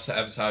these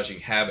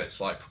self-sabotaging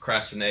habits like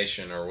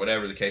procrastination or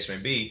whatever the case may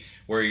be,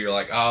 where you're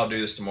like, oh, I'll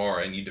do this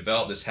tomorrow. And you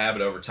develop this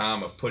habit over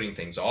time of putting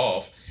things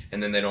off,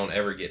 and then they don't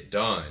ever get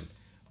done.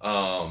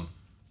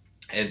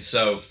 And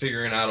so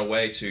figuring out a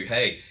way to,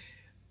 hey,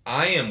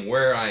 I am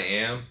where I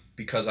am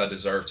because I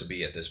deserve to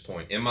be at this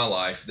point in my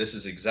life. This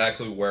is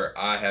exactly where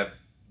I have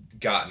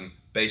gotten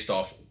based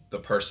off the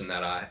person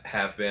that I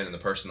have been and the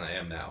person I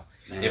am now.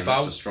 Man,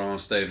 that's a strong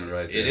statement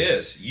right there. It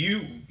is.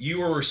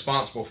 You are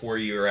responsible for where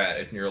you're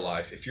at in your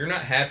life. If you're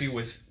not happy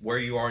with where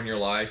you are in your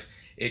life,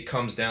 it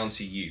comes down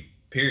to you.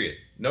 Period.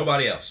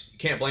 Nobody else. You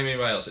can't blame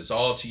anybody else. It's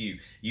all to you.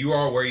 You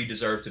are where you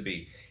deserve to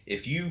be.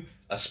 If you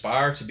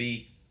aspire to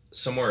be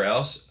somewhere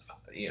else,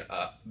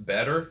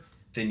 better,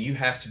 then you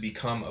have to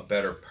become a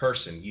better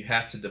person. You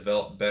have to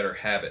develop better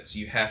habits.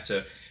 You have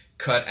to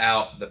cut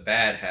out the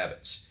bad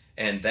habits.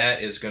 And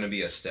that is going to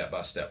be a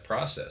step-by-step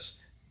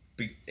process.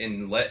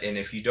 And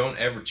if you don't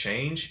ever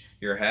change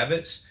your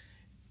habits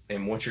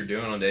and what you're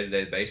doing on a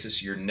day-to-day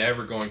basis, you're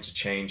never going to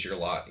change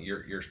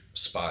your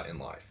spot in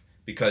life.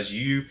 Because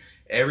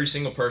every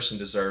single person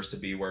deserves to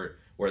be where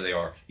they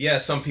are. Yeah,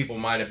 some people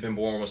might have been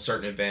born with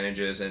certain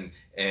advantages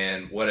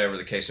and whatever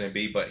the case may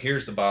be, but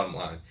here's the bottom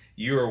line.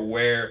 You are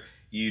where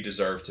you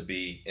deserve to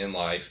be in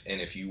life,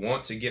 and if you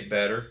want to get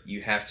better,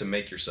 you have to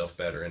make yourself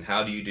better. And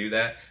how do you do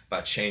that?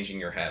 By changing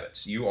your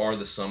habits. You are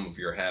the sum of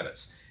your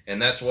habits.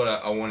 And that's what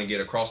I want to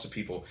get across to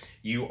people.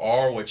 You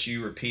are what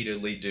you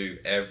repeatedly do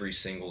every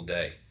single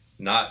day.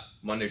 Not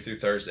Monday through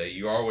Thursday.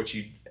 You are what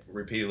you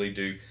repeatedly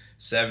do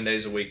 7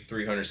 days a week,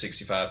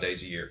 365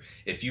 days a year.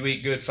 If you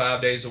eat good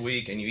 5 days a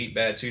week and you eat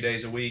bad 2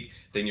 days a week,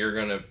 then you're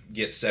going to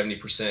get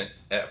 70%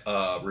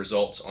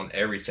 results on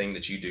everything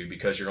that you do,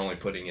 because you're only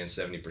putting in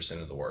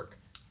 70% of the work.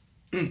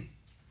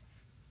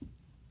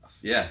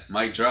 Yeah,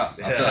 mic drop.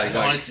 I feel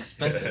like it's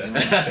expensive.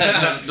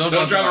 don't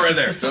drop it right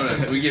there.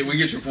 Don't. We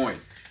get your point.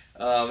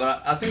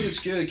 But I think it's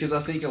good, because I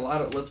think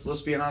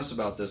let's be honest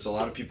about this. A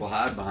lot of people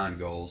hide behind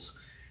goals,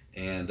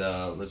 and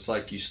it's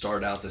like you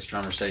start out this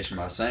conversation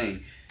by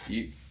saying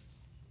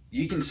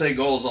you can say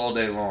goals all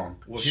day long.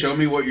 Well, show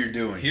me what you're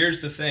doing. Here's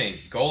the thing: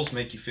 goals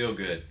make you feel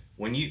good.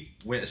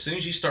 As soon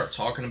as you start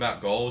talking about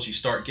goals, you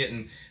start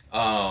getting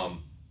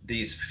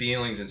these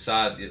feelings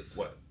inside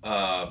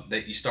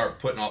that you start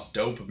putting off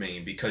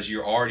dopamine, because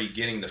you're already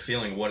getting the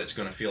feeling what it's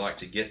going to feel like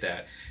to get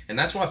that. And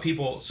that's why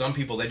some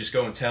people, they just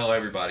go and tell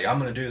everybody, I'm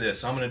going to do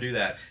this, I'm going to do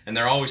that. And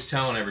they're always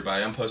telling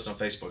everybody, I'm posting on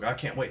Facebook, I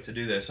can't wait to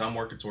do this, I'm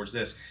working towards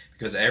this.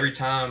 Because every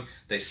time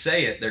they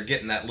say it, they're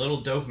getting that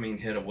little dopamine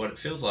hit of what it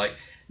feels like.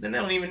 Then they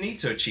don't even need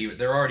to achieve it.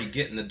 They're already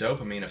getting the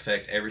dopamine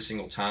effect every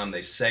single time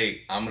they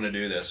say, I'm going to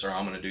do this or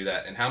I'm going to do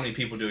that. And how many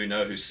people do we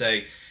know who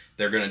say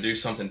they're going to do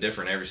something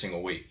different every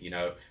single week,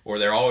 or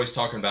they're always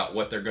talking about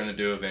what they're going to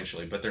do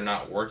eventually, but they're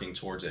not working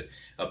towards it.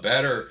 A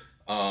better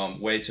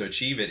way to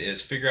achieve it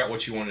is figure out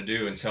what you want to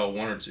do and tell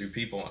one or two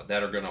people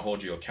that are going to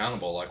hold you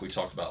accountable, like we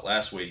talked about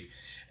last week,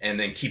 and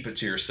then keep it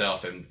to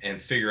yourself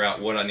and figure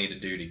out what I need to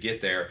do to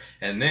get there.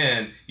 And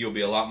then you'll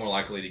be a lot more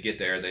likely to get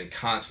there than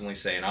constantly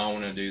saying, I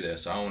want to do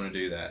this, I want to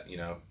do that,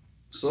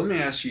 So let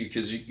me ask you,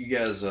 because you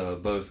guys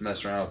both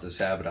mess around with this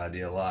habit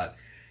idea a lot.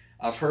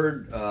 I've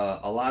heard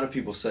a lot of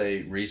people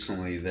say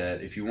recently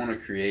that if you want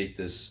to create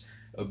this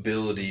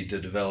ability to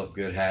develop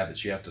good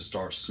habits, you have to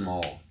start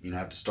small. You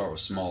have to start with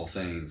small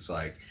things.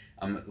 Like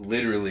I'm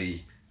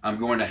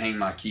going to hang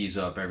my keys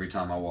up every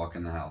time I walk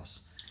in the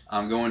house.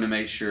 I'm going to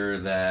make sure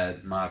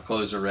that my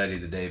clothes are ready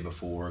the day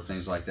before,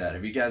 things like that.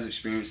 Have you guys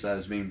experienced that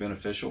as being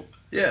beneficial?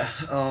 Yeah.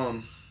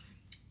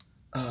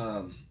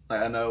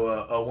 I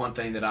know one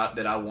thing that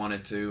I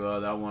wanted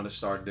to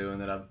start doing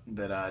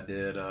that I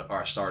did or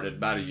I started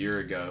about a year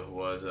ago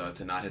was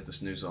to not hit the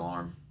snooze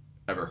alarm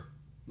ever.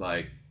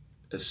 Like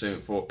as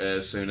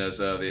soon as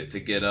to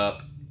get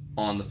up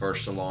on the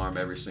first alarm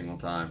every single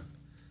time,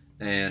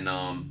 and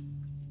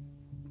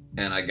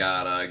I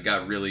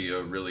got really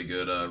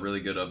good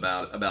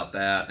about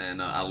that,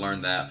 and I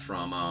learned that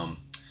from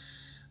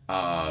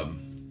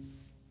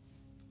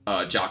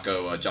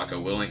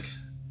Jocko Willink.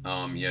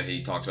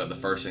 He talks about the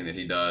first thing that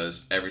he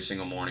does every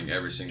single morning,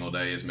 every single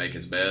day is make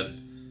his bed.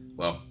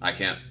 Well, I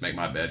can't make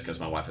my bed because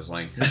my wife is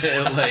laying in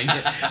there also.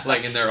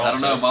 I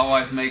don't know. My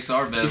wife makes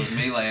our bed with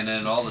me laying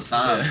in it all the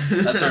time.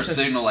 Yeah. That's her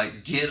signal,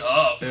 like, get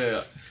up.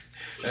 Yeah.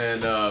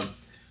 And I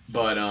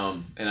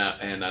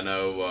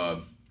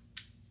know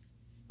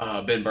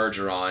Ben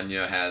Bergeron,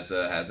 has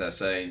that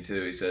saying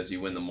too. He says,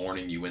 "You win the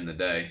morning, you win the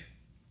day."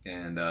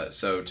 And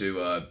so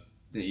to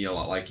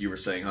like you were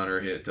saying,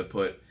 Hunter, to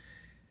put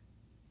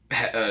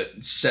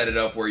set it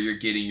up where you're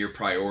getting your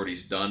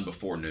priorities done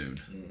before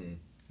noon. Mm-hmm.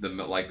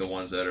 The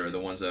ones that are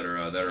most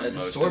important. The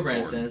store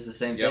brand says the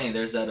same thing.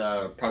 There's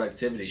that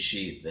productivity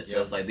sheet that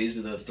says like these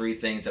are the 3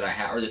 things that I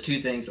have, or the 2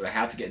 things that I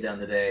have to get done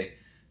today.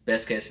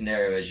 Best case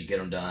scenario is you get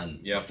them done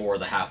before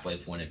the halfway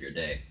point of your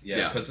day.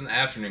 Yeah, because the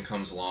afternoon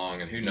comes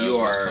along and who knows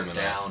what's coming up.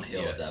 You are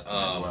downhill at that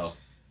point as well.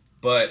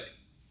 But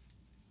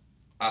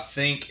I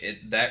think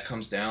that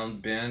comes down,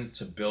 Ben,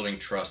 to building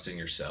trust in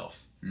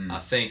yourself. I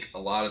think a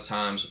lot of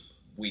times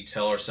we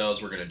tell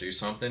ourselves we're going to do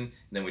something, and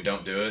then we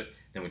don't do it.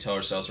 Then we tell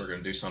ourselves we're going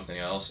to do something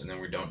else, and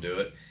then we don't do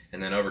it.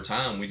 And then over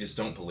time, we just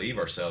don't believe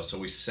ourselves. So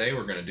we say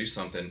we're going to do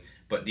something,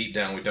 but deep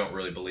down, we don't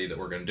really believe that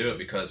we're going to do it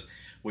because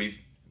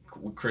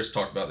Chris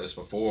talked about this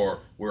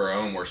before, we're our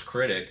own worst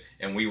critic,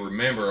 and we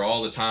remember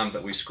all the times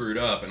that we screwed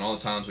up and all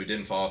the times we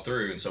didn't follow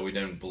through, and so we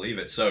didn't believe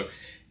it. So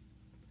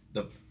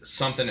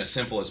something as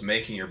simple as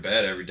making your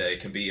bed every day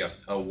can be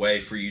a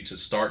way for you to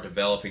start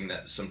developing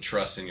some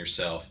trust in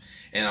yourself.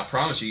 And I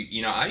promise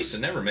you, I used to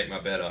never make my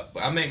bed up,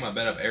 but I make my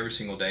bed up every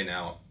single day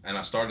now, and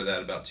I started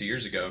that about 2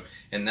 years ago,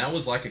 and that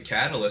was like a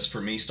catalyst for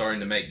me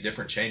starting to make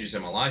different changes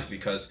in my life,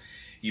 because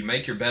you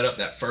make your bed up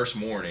that first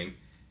morning,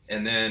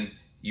 and then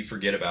you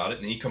forget about it,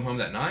 and then you come home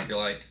that night, you're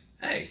like,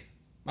 hey,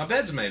 my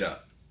bed's made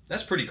up.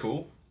 That's pretty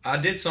cool. I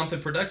did something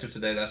productive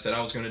today that I said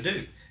I was going to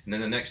do. And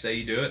then the next day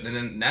you do it, and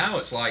then now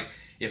it's like,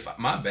 if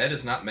my bed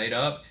is not made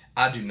up,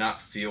 I do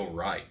not feel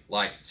right.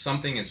 Like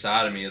something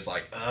inside of me is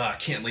like, I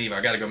can't leave. I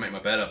got to go make my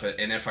bed up.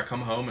 And if I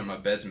come home and my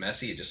bed's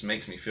messy, it just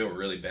makes me feel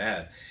really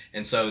bad.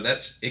 And so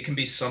it can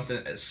be something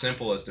as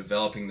simple as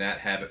developing that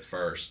habit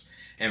first.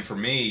 And for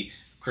me,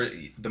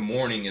 the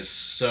morning is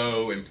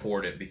so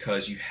important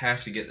because you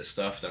have to get the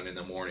stuff done in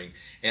the morning.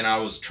 And I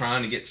was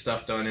trying to get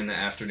stuff done in the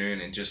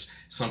afternoon, and just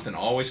something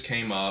always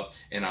came up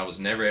and I was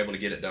never able to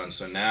get it done.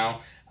 So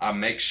now I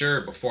make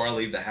sure before I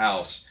leave the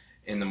house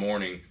in the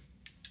morning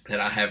that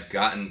I have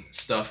gotten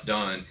stuff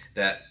done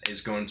that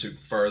is going to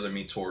further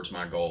me towards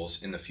my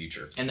goals in the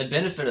future. And the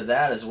benefit of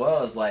that as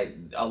well is like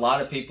a lot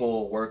of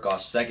people work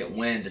off second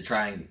wind to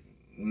try and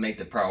make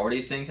the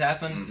priority things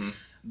happen. Mm-hmm.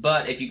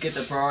 But if you get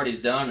the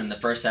priorities done in the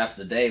first half of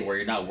the day where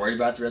you're not worried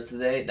about the rest of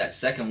the day, that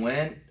second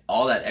wind,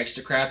 all that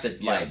extra crap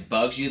that like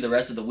bugs you the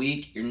rest of the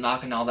week, you're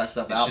knocking all that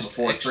stuff out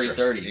before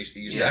 3:30.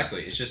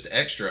 Exactly. Yeah. It's just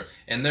extra.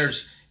 And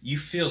you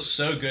feel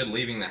so good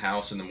leaving the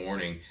house in the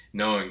morning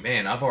knowing,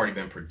 man, I've already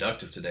been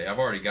productive today. I've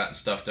already gotten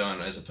stuff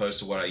done, as opposed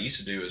to what I used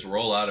to do is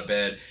roll out of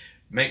bed,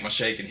 make my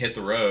shake and hit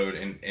the road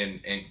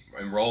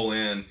and roll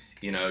in,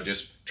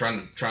 just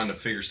trying to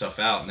figure stuff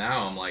out.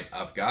 Now I'm like,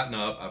 I've gotten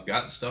up, I've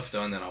gotten stuff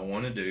done that I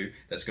want to do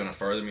that's going to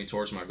further me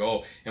towards my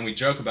goal. And we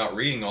joke about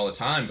reading all the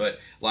time, but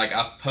like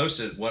I've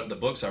posted what the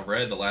books I've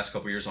read the last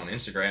couple of years on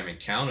Instagram and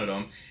counted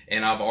them,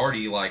 and I've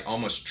already like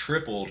almost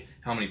tripled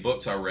how many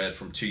books I read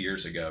from 2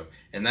 years ago.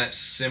 And that's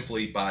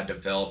simply by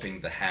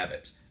developing the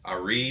habit. I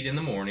read in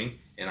the morning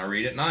and I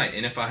read at night.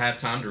 And if I have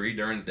time to read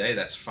during the day,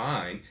 that's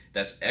fine.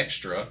 That's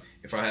extra.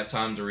 If I have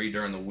time to read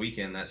during the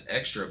weekend, that's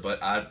extra.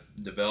 But I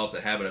developed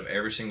the habit of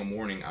every single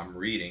morning I'm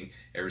reading,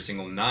 every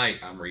single night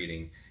I'm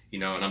reading,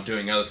 and I'm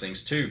doing other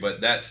things too.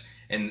 But that's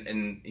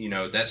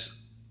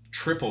that's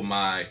tripled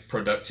my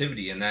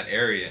productivity in that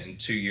area in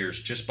 2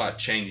 years just by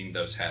changing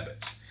those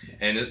habits. Yeah.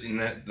 And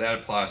that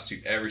applies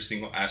to every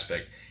single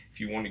aspect. If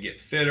you want to get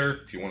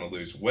fitter, if you want to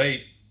lose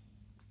weight,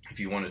 if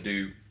you want to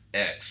do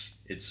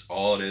X, it's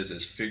all it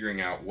is figuring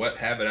out what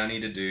habit I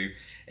need to do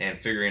and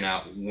figuring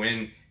out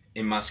when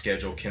in my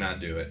schedule can I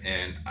do it.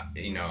 And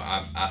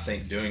I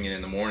think doing it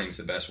in the morning is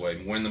the best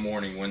way. Win the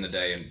morning, win the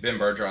day. And Ben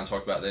Bergeron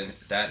talked about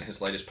that in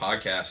his latest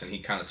podcast, and he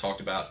kind of talked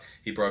about,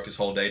 he broke his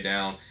whole day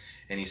down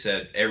and he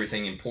said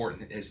everything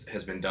important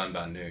has been done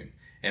by noon.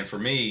 And for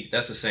me,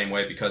 that's the same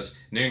way, because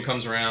noon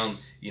comes around,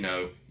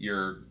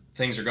 your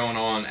things are going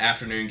on,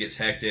 afternoon gets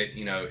hectic,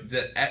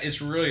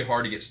 it's really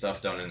hard to get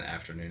stuff done in the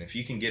afternoon. If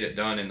you can get it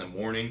done in the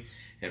morning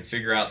and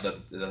figure out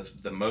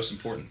the most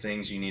important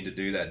things you need to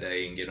do that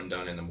day and get them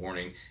done in the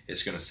morning,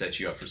 it's going to set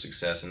you up for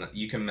success. And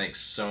you can make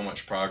so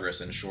much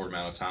progress in a short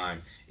amount of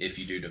time if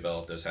you do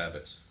develop those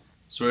habits.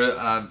 So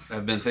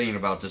I've been thinking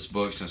about this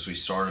book since we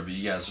started, but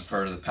you guys have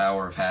heard of The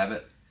Power of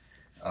Habit?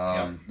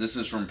 Yep. This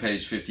is from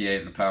page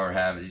 58 in The Power of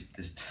Habit.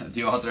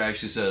 The author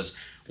actually says,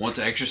 "Want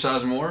to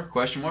exercise more?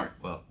 Question mark.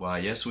 Well, why,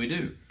 yes, we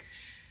do."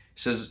 It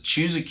says,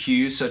 "Choose a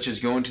cue such as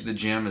going to the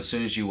gym as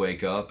soon as you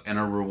wake up, and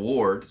a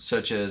reward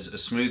such as a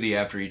smoothie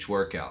after each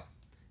workout.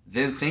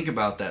 Then think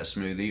about that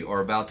smoothie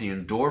or about the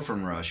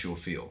endorphin rush you'll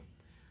feel.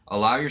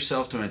 Allow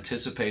yourself to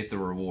anticipate the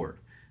reward.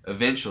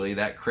 Eventually,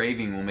 that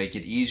craving will make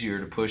it easier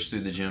to push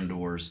through the gym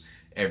doors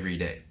every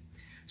day."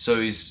 So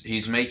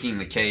he's making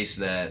the case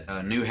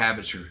that new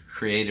habits are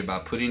created by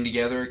putting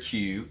together a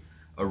cue,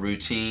 a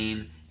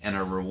routine, and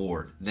a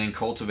reward, then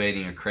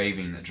cultivating a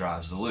craving that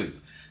drives the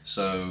loop.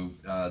 So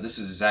this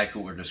is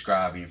exactly what we're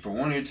describing. If we're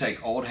wanting to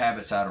take old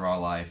habits out of our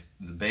life,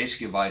 the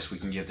basic advice we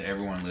can give to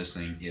everyone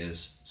listening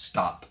is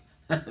stop.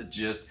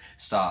 Just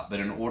stop. But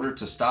in order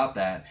to stop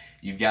that,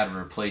 you've got to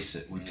replace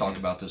it. We've talked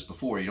about this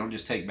before. You don't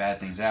just take bad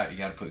things out, you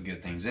got to put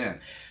good things in.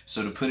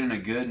 So to put in a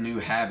good new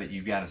habit,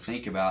 you've got to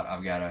think about,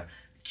 I've got a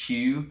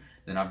cue,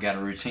 then I've got a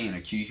routine. A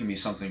cue can be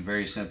something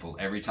very simple.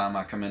 Every time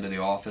I come into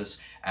the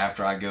office,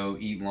 after I go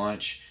eat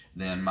lunch,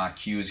 then my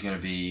cue is going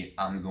to be,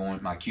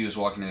 my cue is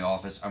walking to the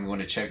office, I'm going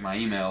to check my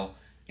email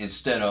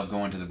instead of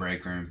going to the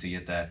break room to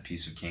get that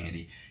piece of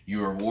candy.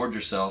 You reward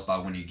yourself by,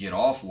 when you get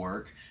off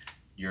work,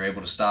 you're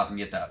able to stop and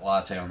get that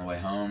latte on the way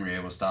home. You're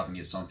able to stop and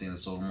get something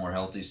that's a little more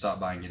healthy.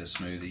 Stop by and get a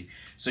smoothie.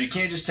 So you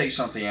can't just take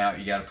something out.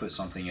 You got to put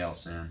something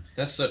else in.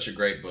 That's such a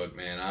great book,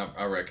 man.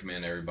 I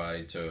recommend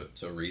everybody to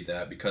read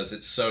that, because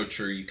it's so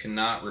true. You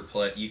cannot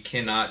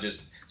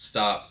just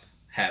stop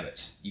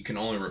habits. You can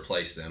only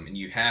replace them, and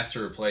you have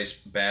to replace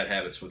bad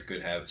habits with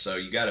good habits. So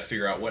you got to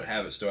figure out, what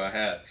habits do I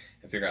have,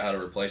 and figure out how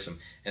to replace them.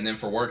 And then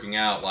for working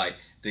out, like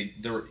you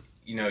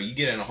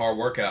get in a hard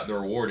workout, the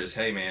reward is,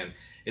 hey man,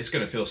 it's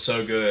going to feel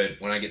so good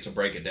when I get to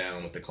break it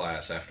down with the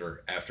class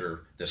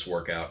after this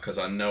workout, because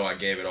I know I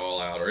gave it all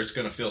out. Or it's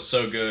going to feel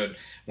so good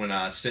when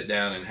I sit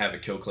down and have a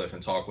Kill Cliff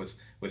and talk with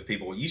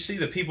people. You see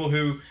the people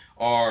who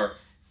are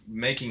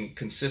making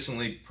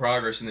consistently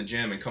progress in the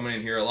gym and coming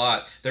in here a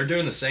lot, they're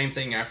doing the same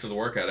thing after the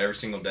workout every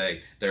single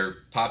day. They're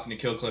popping a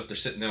Kill Cliff, they're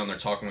sitting down, they're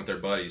talking with their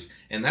buddies.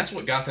 And that's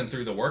what got them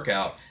through the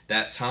workout,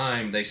 that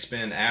time they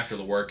spend after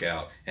the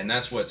workout. And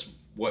that's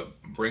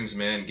what brings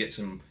them in, gets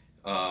them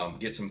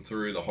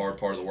through the hard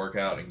part of the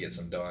workout and gets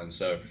them done.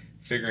 So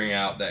figuring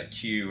out that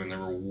cue and the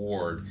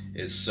reward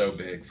is so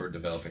big for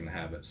developing the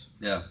habits.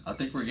 Yeah, I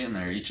think we're getting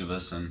there, each of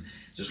us, and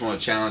just want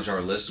to challenge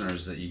our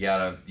listeners that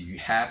you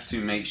have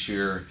to make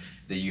sure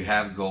that you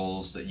have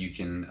goals that you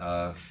can,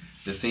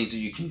 the things that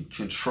you can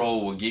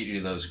control will get you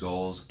to those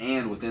goals,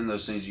 and within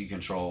those things you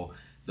control,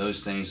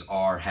 those things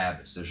are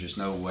habits. There's just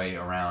no way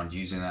around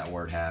using that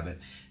word habit.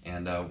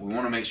 And we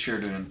want to make sure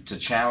to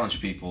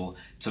challenge people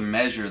to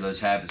measure those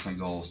habits and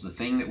goals. The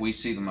thing that we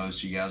see the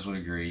most, you guys would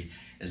agree,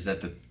 is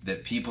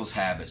that people's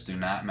habits do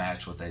not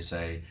match what they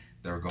say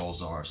their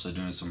goals are. So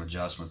doing some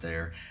adjustment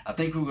there. I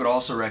think we would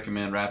also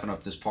recommend, wrapping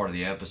up this part of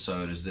the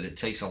episode, is that it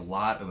takes a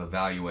lot of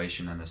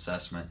evaluation and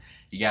assessment.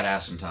 You got to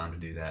have some time to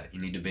do that.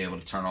 You need to be able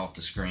to turn off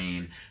the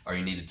screen, or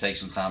you need to take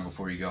some time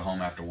before you go home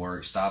after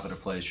work, stop at a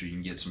place where you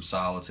can get some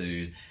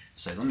solitude,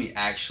 say, let me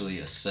actually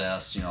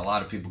assess. A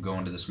lot of people go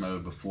into this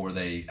mode before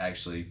they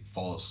actually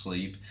fall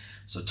asleep.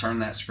 So turn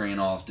that screen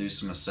off, do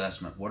some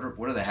assessment. What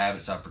are the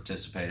habits I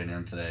participated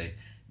in today?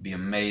 Be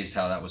amazed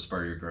how that would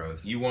spur your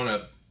growth. You want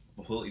to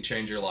completely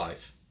change your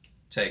life.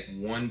 Take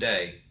one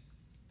day,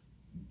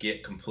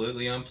 get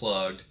completely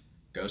unplugged,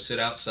 go sit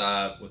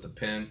outside with a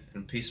pen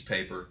and a piece of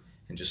paper,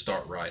 and just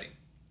start writing.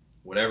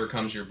 Whatever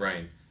comes to your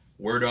brain.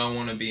 Where do I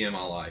want to be in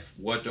my life?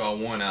 What do I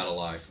want out of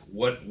life?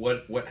 What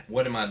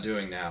am I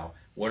doing now?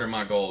 What are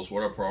my goals?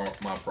 What are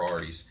my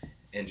priorities?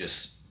 And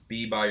just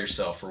be by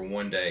yourself for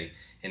one day.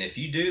 And if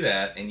you do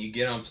that and you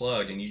get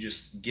unplugged and you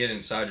just get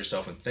inside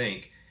yourself and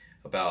think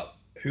about,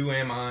 who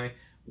am I?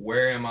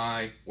 Where am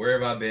I? Where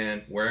have I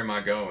been? Where am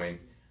I going?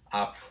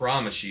 I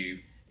promise you,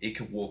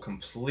 will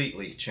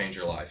completely change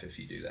your life if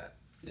you do that.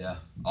 Yeah,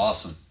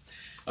 awesome.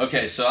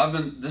 Okay, so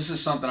this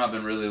is something I've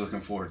been really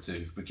looking forward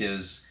to,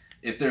 because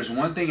if there's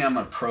one thing I'm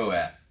a pro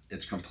at,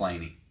 it's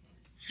complaining.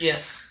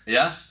 Yes.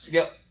 Yeah?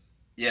 Yep.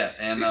 Yeah,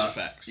 and these are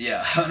facts.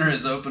 Yeah, Hunter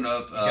has opened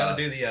up. You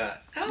gotta do the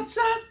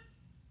outside.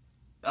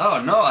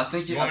 Oh no, I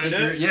think want me to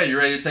do it? you're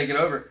ready to take it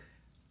over.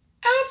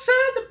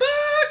 Outside the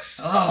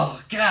box.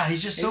 Oh God,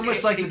 he's just so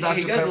much like the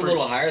Dr. He goes Pepper. a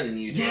little higher than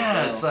you do.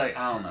 Yeah, so. it's like,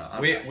 I don't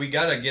know. We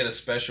gotta get a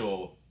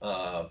special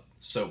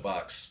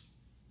soapbox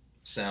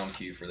sound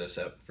cue for this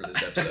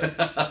episode.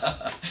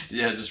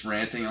 Yeah, just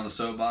ranting on the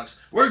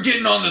soapbox. We're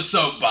getting on the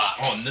soapbox.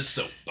 On the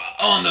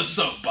soapbox. On the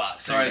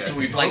soapbox. All right, so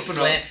we've Like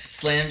opened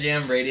Slam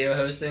Jam radio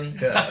hosting.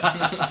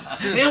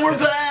 up, and we're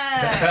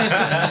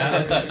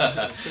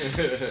back.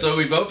 So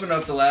we've opened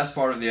up the last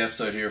part of the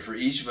episode here for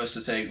each of us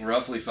to take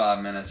roughly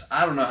 5 minutes.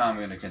 I don't know how I'm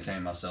going to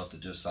contain myself to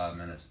just 5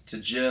 minutes to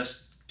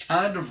just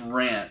kind of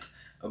rant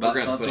about We're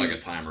gonna something. put like a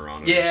timer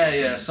on it.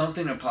 Yeah,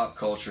 something in pop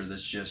culture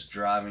that's just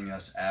driving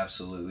us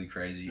absolutely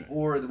crazy,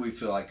 or that we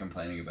feel like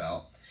complaining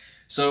about.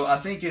 So I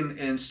think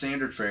in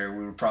standard fare,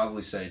 we would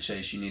probably say,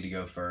 Chase, you need to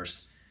go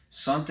first.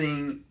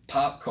 Something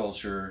pop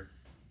culture,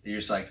 you're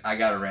just like, I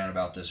got to rant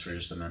about this for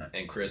just a minute.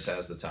 And Chris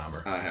has the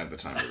timer. I have the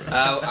timer.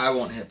 I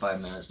won't hit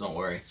 5 minutes. Don't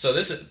worry. So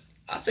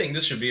I think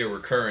this should be a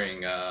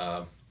recurring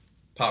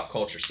pop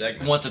culture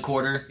segment. Once a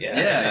quarter.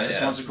 Yeah,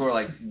 just once a quarter,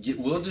 like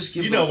we'll just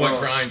give. You the know what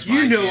world- grinds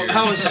my gears.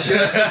 I was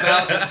just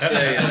about to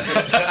say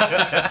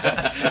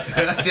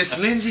it. This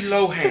Lindsay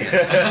Lohan.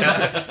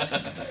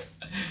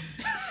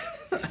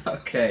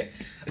 Okay.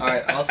 All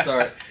right, I'll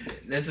start.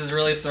 This is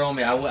really throwing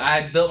me.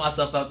 I built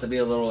myself up to be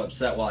a little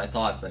upset while I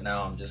talked, but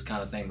now I'm just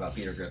kind of thinking about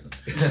Peter Griffin.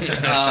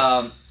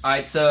 All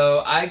right,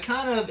 so I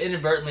kind of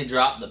inadvertently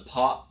dropped the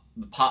pop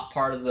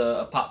part of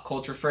the pop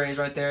culture phrase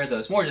right there, so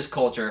it's more just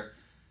culture.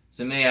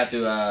 So maybe I have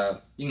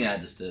to, you can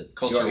add this to...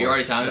 Culture You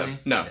already works. timing me?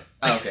 No.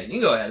 Oh, okay, you can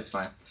go ahead, it's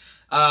fine.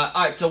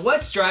 Alright, so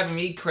what's driving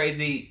me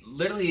crazy,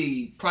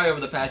 literally probably over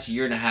the past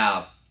year and a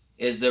half,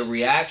 is the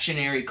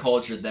reactionary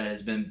culture that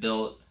has been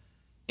built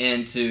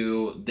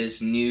into this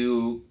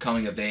new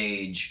coming of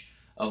age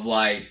of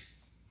like,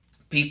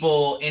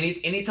 people,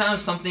 anytime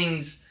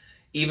something's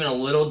even a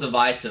little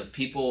divisive,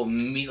 people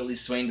immediately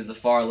swing to the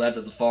far left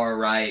or the far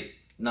right,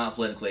 not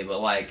politically, but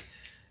like,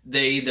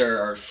 they either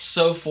are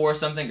so for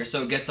something or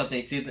so against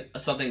something.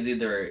 Something's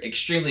either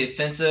extremely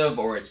offensive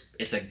or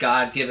it's a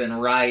God-given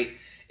right.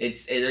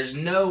 There's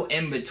no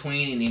in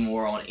between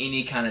anymore on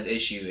any kind of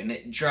issue, and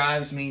it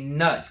drives me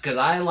nuts because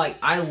I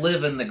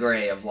live in the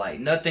gray of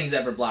like nothing's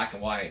ever black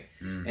and white,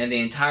 and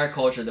the entire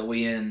culture that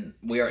we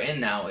are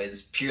in now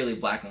is purely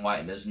black and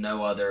white, and there's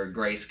no other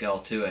gray scale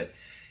to it,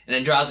 and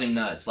it drives me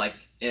nuts. Like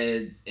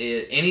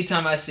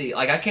anytime I see,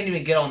 like I can't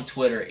even get on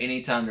Twitter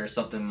anytime there's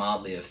something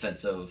mildly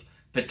offensive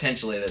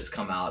potentially that's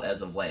come out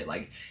as of late.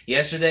 Like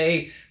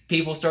yesterday,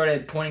 people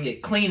started pointing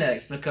at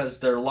Kleenex because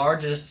their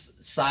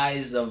largest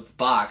size of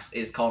box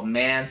is called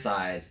man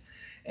size.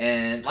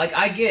 And like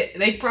I get,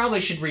 they probably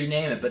should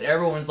rename it, but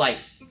everyone's like,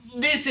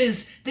 this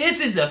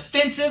is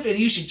offensive and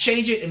you should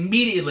change it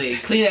immediately.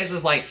 Kleenex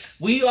was like,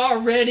 we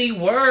already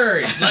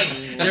were. Like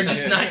they're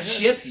just not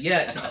shipped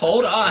yet.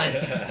 Hold on.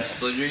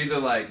 So you're either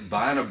like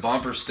buying a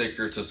bumper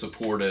sticker to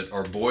support it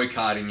or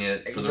boycotting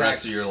it for the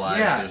rest of your life.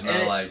 Yeah, There's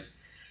no like,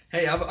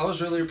 hey, I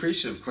was really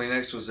appreciative.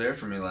 Kleenex was there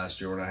for me last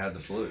year when I had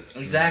the flu.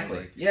 Exactly.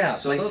 Like, Yeah.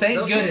 so like they'll thank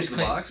change goodness. the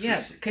box.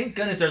 Thank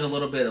goodness there's a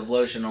little bit of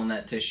lotion on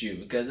that tissue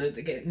because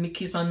it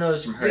keeps my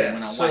nose from hurting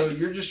when I so wipe.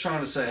 you're just trying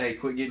to say, hey,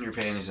 quit getting your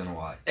panties in a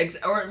Y.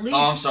 Or at least.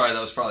 Oh, I'm sorry. That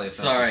was probably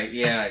offensive. Sorry.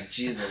 Yeah.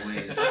 Jeez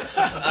Louise.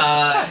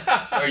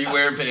 Are you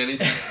wearing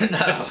panties?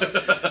 No.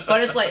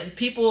 But it's like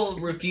people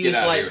refuse. Get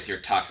out like here with your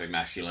toxic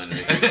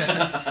masculinity.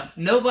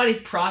 nobody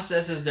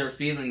processes their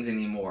feelings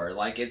anymore.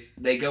 Like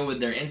they go with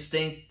their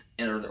instinct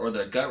or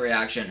their gut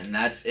reaction, and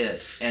that's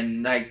it.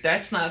 And like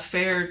that's not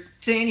fair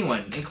to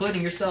anyone,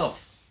 including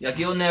yourself. Like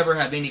you'll never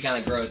have any kind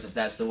of growth if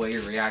that's the way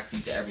you're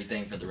reacting to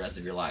everything for the rest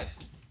of your life.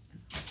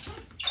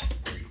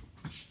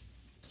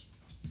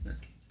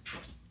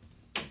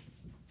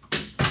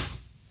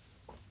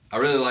 I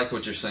really like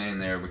what you're saying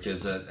there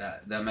because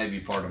that may be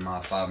part of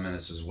my 5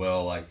 minutes as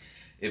well. Like,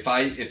 if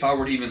I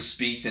were to even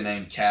speak the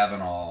name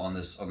Kavanaugh on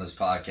this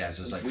podcast,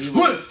 it's like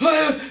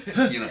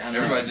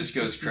everybody just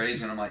goes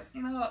crazy, and I'm like,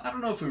 I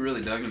don't know if we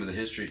really dug into the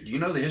history. Do you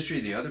know the history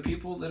of the other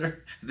people that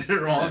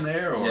are on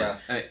there? Or Yeah.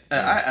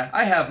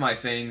 I have my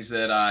things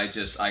that I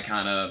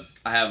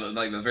have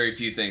like the very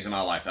few things in my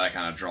life that I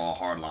kind of draw a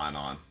hard line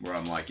on, where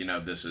I'm like,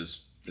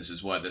 this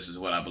is what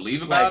I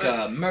believe about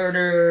Like it.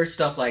 Murder,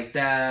 stuff like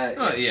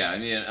that. Yeah, I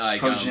mean,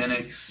 like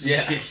Progenics.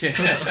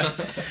 yeah.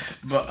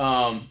 but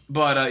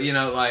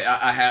like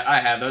I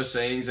have those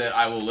things that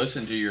I will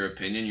listen to your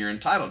opinion. You're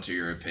entitled to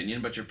your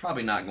opinion, but you're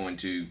probably not going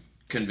to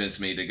convince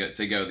me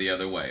to go the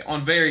other way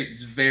on very,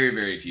 very,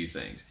 very few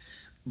things.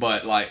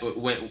 But like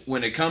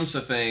when it comes to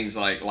things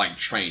like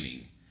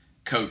training,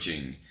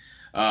 coaching,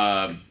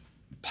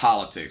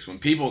 politics, when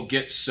people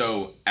get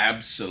so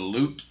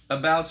absolute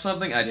about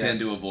something, I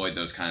tend to avoid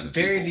those kinds of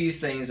Very people. few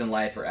things in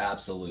life are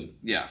absolute.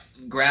 Yeah.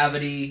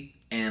 Gravity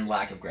and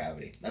lack of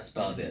gravity. That's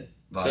about it.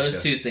 Vodka.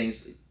 Those two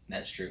things.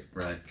 That's true.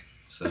 Right.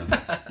 So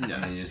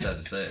Yeah. you just had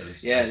to say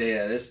it. Yeah.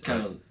 This is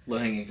kind of low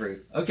hanging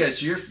fruit. Okay,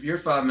 so your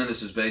 5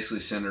 minutes is basically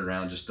centered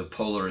around just the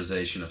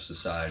polarization of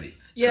society.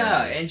 Yeah,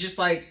 Currently. and just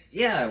like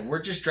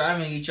we're just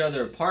driving each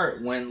other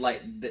apart when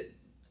like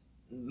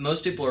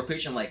most people are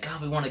preaching like,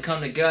 God, we want to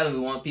come together. We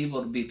want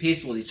people to be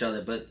peaceful with each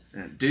other. But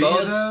Do you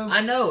though?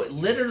 I know,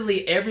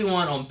 literally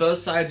everyone on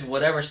both sides of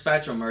whatever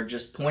spectrum are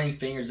just pointing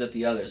fingers at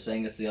the other,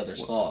 saying it's the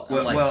other's fault. I'm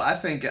Well, like,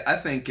 I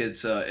think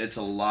it's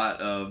a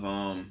lot of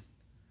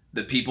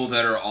the people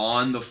that are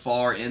on the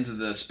far ends of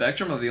the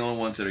spectrum are the only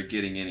ones that are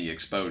getting any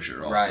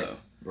exposure. Also,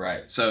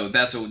 right. So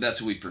that's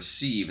what we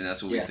perceive, and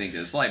that's what we Yeah. think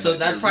it's like. So But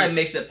that you're probably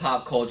makes it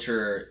pop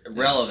culture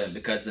relevant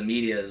because the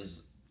media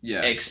is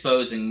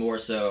exposing more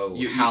so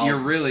you're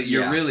really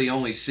Yeah.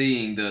 only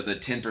seeing the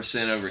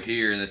 10% over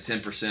here and the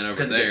 10% over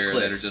 'Cause it gets there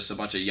that are clicks. just a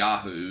bunch of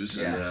yahoos.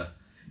 Yeah. And Yeah. Have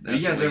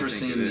that's you guys the way ever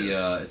think seen it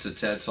is. it's a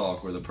TED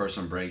Talk where the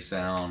person breaks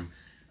down,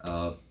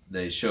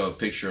 they show a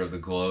picture of the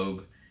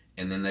globe,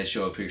 and then they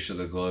show a picture of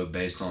the globe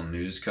based on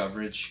news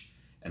coverage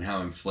and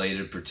how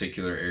inflated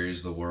particular areas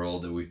of the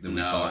world that we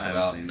No, talk I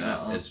haven't about. seen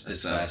that. It's That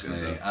sounds good,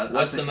 fascinating. though.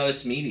 What's the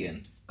most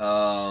median?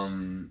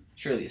 the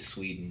Surely it's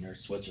Sweden or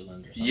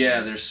Switzerland or something.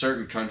 yeah, there's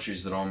certain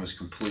countries that almost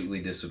completely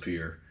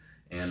disappear,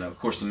 and of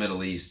course the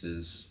Middle East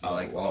is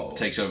whoa.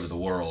 takes over the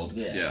world.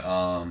 Yeah.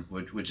 Yeah.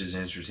 Which is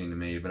interesting to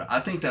me, but I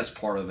think that's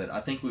part of it.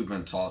 I think we've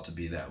been taught to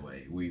be that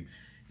way. We,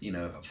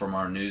 from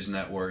our news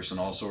networks and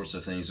all sorts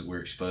of things that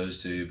we're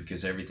exposed to,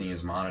 because everything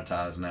is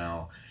monetized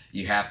now.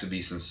 You have to be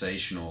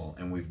sensational,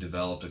 and we've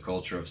developed a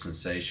culture of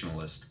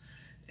sensationalist,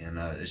 and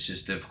it's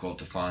just difficult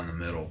to find the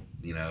middle.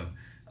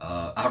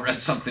 I read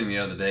something the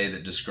other day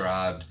that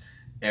described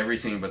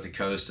everything but the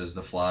coast as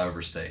the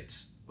flyover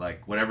states.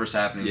 Like whatever's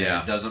happening there,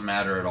 Yeah. it doesn't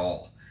matter at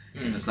all.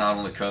 Mm. If it's not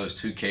on the coast,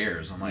 who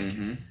cares? I'm like,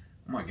 Mhm.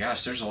 oh my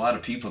gosh, there's a lot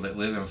of people that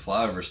live in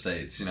flyover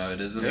states.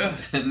 It isn't Yeah.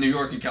 in New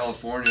York and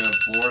California and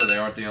Florida. They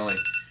aren't the only.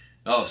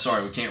 Oh,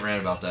 sorry, we can't rant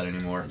about that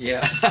anymore.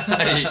 Yeah.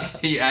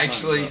 he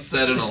actually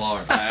set an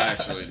alarm. I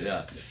actually did.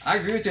 Yeah, I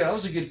agree with you. That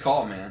was a good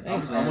call, man.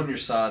 Thanks, I'm man. on your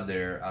side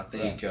there. I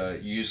think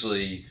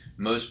usually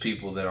most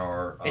people that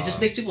are It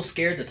just makes people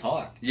scared to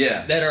talk.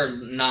 yeah That are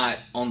not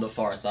on the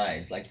far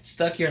sides. Like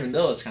stuck here in the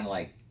middle, it's kind of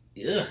like,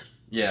 ugh,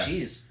 yeah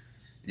jeez.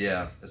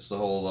 yeah. It's the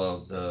whole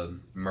the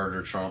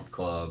murder Trump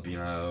club,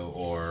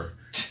 or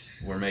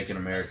we're making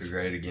America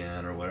great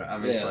again, or whatever. I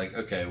mean, it's Yeah. like,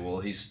 okay, well,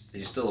 he's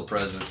still a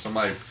president.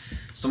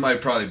 Somebody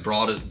probably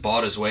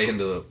bought his way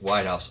into the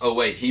White House. Oh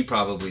wait, he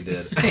probably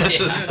did.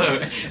 Yeah.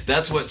 So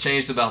that's what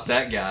changed about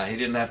that guy. He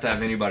didn't have to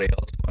have anybody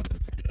else funded.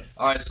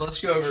 All right, so let's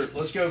go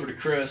over to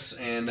Chris,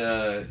 and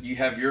you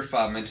have your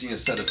 5 minutes. You can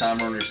set a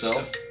timer on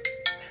yourself.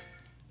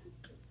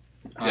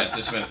 Yeah,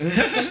 just a minute.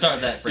 We'll start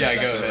that phrase Yeah,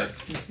 back go over. ahead.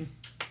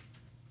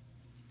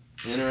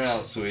 In or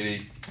out,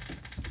 sweetie.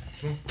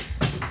 Okay,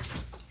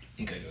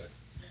 go ahead.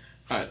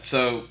 All right,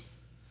 so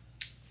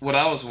what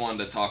I was wanting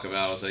to talk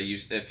about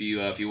is if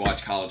you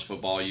watch college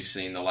football, you've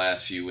seen the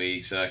last few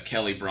weeks.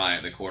 Kelly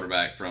Bryant, the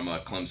quarterback from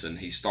Clemson,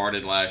 he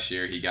started last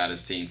year. He got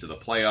his team to the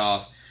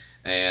playoff,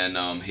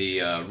 and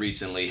he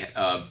recently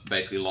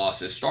basically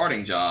lost his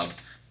starting job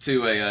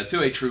to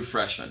a true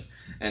freshman,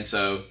 and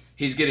so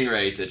he's getting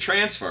ready to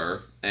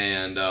transfer,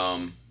 and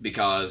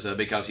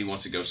because he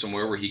wants to go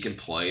somewhere where he can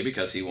play,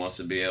 because he wants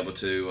to be able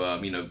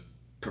to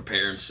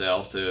prepare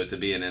himself to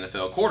be an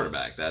NFL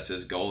quarterback. That's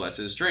his goal. That's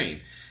his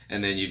dream.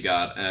 And then you've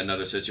got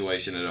another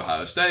situation at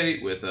Ohio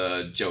State with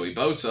Joey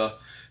Bosa,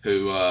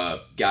 who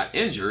got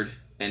injured,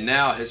 and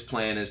now his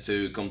plan is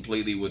to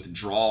completely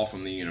withdraw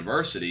from the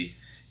university,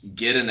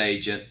 get an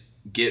agent,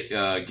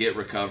 get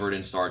recovered,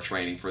 and start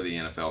training for the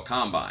NFL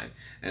Combine.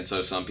 And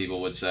so some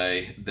people would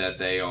say that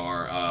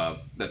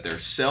they're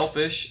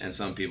selfish, and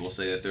some people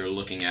say that they're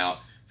looking out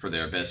for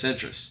their best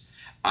interests.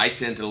 I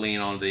tend to lean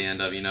on the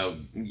end of,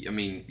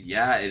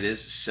 it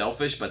is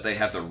selfish, but they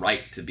have the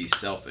right to be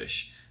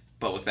selfish.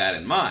 But with that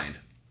in mind,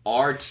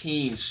 are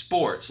team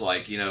sports,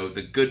 like,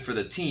 the good for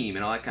the team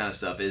and all that kind of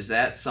stuff, is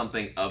that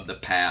something of the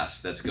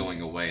past that's going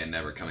away and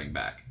never coming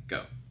back?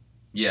 Go.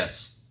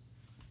 Yes.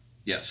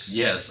 Yes.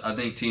 Yes, I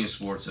think team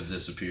sports have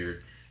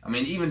disappeared. I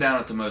mean, even down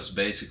at the most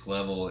basic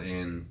level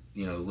in,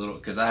 little,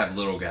 because I have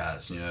little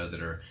guys,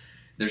 that are,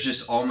 there's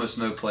just almost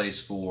no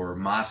place for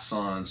my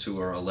sons who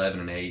are 11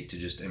 and 8 to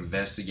just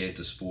investigate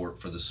the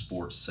sport for the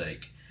sport's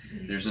sake.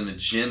 Mm-hmm. There's an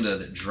agenda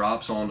that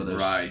drops onto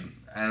those. Right.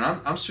 And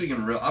I'm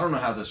speaking real, I don't know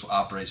how this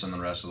operates in the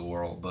rest of the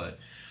world, but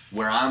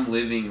where I'm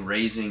living,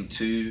 raising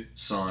 2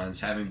 sons,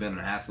 having been an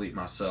athlete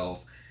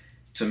myself,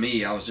 to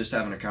me, I was just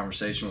having a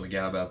conversation with a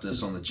guy about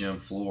this on the gym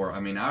floor.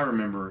 I mean, I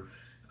remember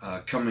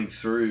coming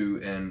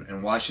through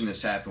and watching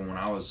this happen when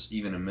I was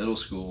even in middle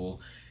school.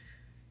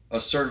 A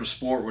certain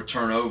sport would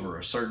turn over,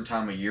 a certain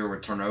time of year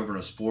would turn over, and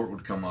a sport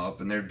would come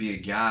up, and there'd be a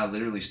guy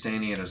literally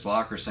standing at his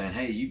locker saying,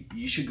 "Hey,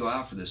 you should go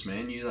out for this,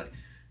 man." You're like,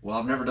 "Well,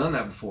 I've never done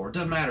that before." It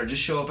doesn't matter.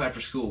 Just show up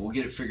after school. We'll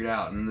get it figured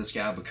out. And then this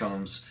guy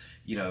becomes,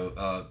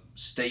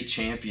 state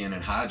champion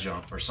in high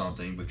jump or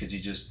something because he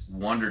just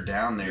wandered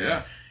down there.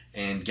 Yeah.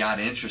 And got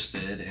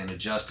interested and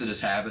adjusted his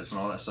habits and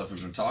all that stuff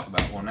we've been talking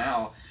about. Well,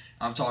 now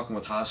I'm talking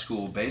with high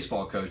school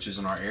baseball coaches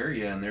in our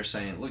area, and they're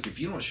saying, look, if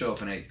you don't show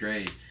up in 8th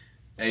grade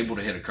able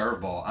to hit a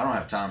curveball, I don't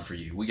have time for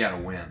you. We got to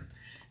win.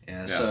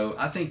 And so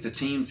I think the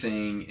team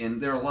thing,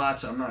 and there are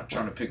lots, I'm not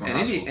trying to pick on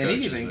high school coaches. And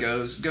it even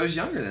goes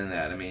younger than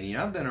that. I mean,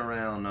 I've been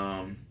around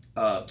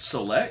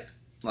select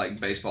like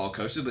baseball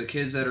coaches, but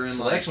kids that are in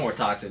Select's more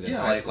toxic than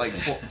high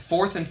school.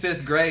 fourth and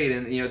fifth grade,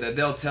 and that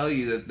they'll tell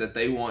you that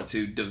they want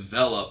to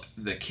develop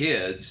the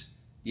kids.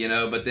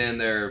 But then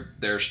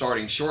their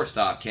starting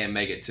shortstop can't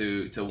make it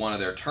to one of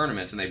their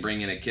tournaments, and they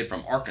bring in a kid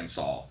from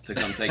Arkansas to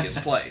come take his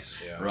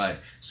place. Yeah. Right.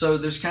 So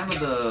there's kind of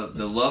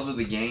the love of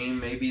the game.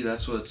 Maybe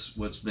that's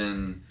what's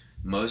been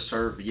most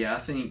hurt. But yeah, I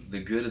think the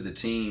good of the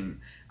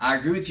team. I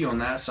agree with you on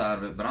that side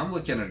of it. But I'm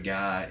looking at a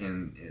guy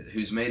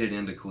who's made it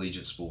into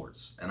collegiate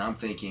sports, and I'm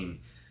thinking,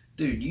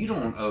 dude, you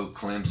don't owe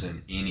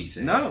Clemson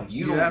anything. No,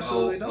 you don't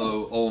absolutely don't.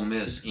 owe Ole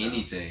Miss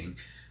anything.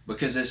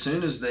 Because as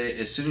soon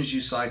as you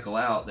cycle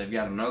out, they've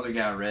got another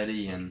guy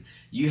ready, and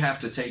you have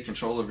to take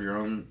control of your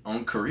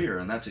own career,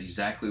 and that's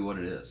exactly what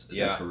it is.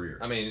 It's a career.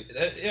 I mean,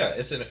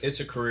 it's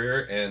a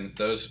career, and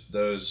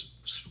those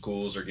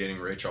schools are getting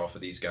rich off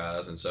of these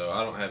guys, and so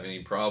I don't have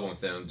any problem with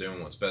them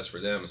doing what's best for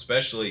them,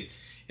 especially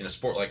in a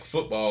sport like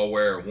football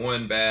where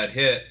one bad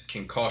hit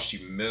can cost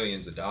you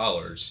millions of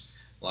dollars.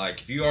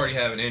 Like if you already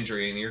have an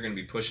injury and you're going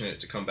to be pushing it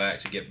to come back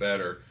to get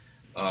better.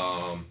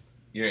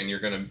 You're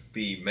going to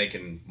be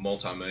making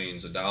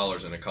multi-millions of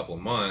dollars in a couple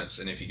of months,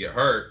 and if you get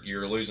hurt,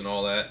 you're losing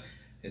all that.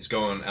 It's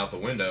going out the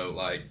window.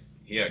 Like,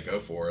 yeah, go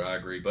for it. I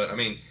agree, but I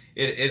mean,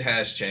 it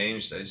has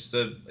changed. It's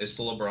the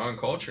LeBron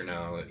culture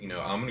now.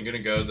 I'm going to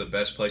go the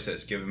best place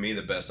that's given me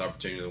the best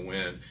opportunity to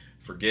win.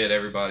 Forget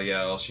everybody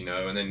else,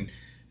 and then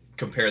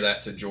compare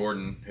that to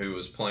Jordan, who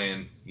was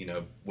playing,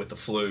 with the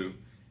flu.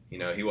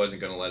 He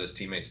wasn't going to let his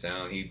teammates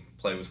down. He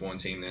played with one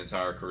team the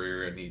entire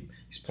career, and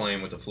he's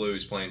playing with the flu.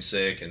 He's playing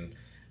sick, and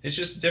it's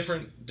just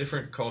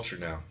different culture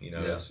now.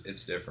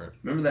 It's different.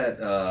 Remember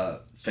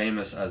that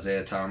famous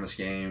Isaiah Thomas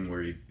game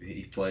where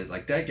he played?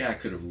 Like, that guy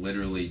could have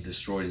literally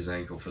destroyed his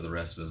ankle for the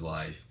rest of his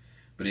life.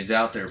 But he's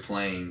out there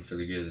playing for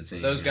the good of the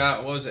team. Those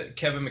guys, what was it,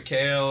 Kevin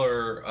McHale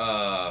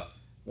or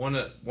one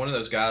of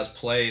those guys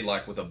played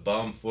like with a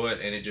bum foot,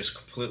 and it just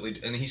completely,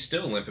 and he's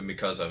still limping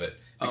because of it.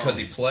 Because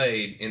he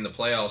played in the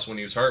playoffs when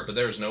he was hurt, but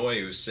there was no way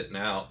he was sitting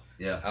out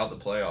the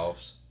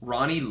playoffs.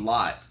 Ronnie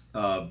Lott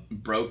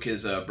broke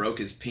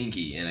his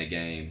pinky in a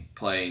game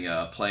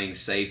playing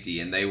safety,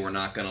 and they were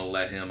not going to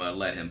let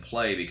him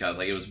play because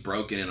it was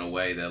broken in a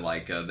way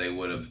that they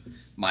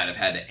might have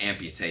had to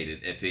amputate it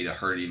if he'd have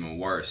hurt even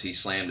worse. He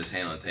slammed his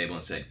hand on the table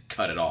and said,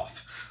 "Cut it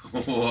off."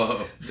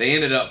 Whoa! They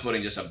ended up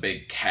putting just a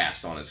big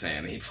cast on his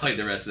hand. He played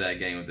the rest of that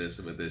game with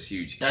this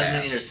huge cast. There's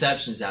many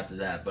interceptions after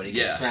that, but he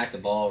can smack the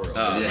ball real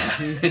good. I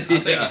think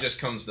it just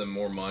comes to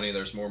more money.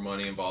 There's more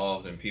money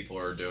involved, and people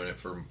are doing it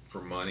for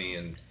money,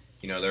 and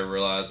they're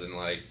realizing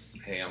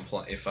hey,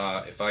 if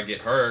I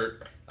get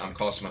hurt, I'm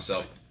costing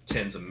myself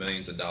tens of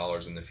millions of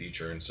dollars in the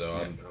future, and so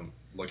I'm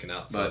looking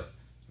out for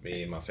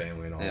me and my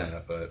family and all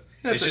that. But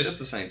it's just at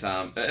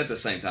the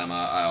same time,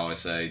 I always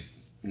say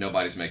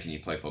nobody's making you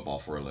play football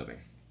for a living.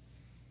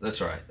 That's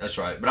right.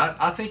 But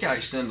I think I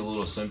extend a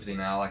little sympathy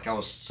now. I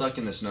was stuck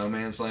in this no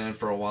man's land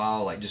for a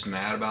while, just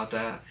mad about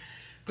that.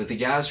 But the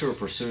guys who are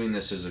pursuing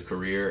this as a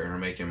career and are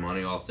making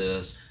money off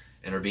this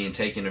and are being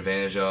taken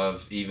advantage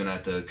of, even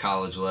at the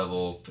college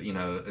level,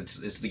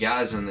 it's the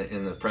guys in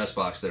the press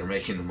box that are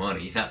making the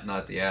money,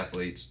 not the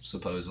athletes,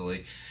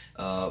 supposedly.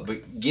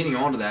 But getting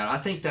onto that, I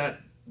think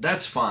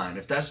that's fine.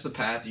 If that's the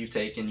path you've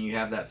taken, you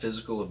have that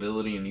physical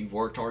ability and you've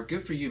worked hard,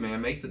 good for you,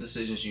 man. Make the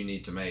decisions you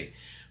need to make.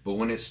 But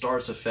when it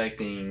starts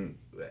affecting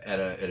at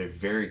a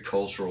very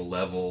cultural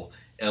level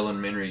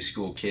elementary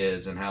school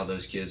kids and how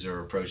those kids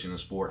are approaching the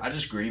sport, I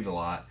just grieve a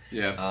lot.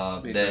 Yeah,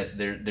 that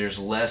there's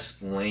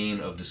less lane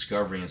of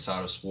discovery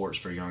inside of sports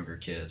for younger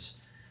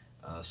kids.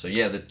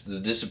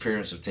 The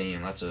disappearance of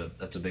team, that's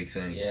a big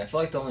thing. Yeah, I feel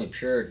like the only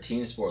pure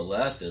team sport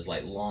left is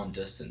long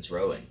distance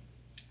rowing.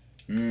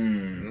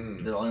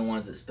 They're the only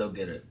ones that still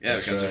get it. Yeah,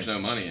 because there's no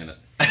money in it.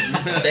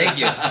 Thank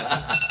you.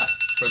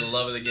 For the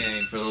love of the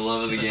game. For the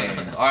love of the game.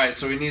 All right,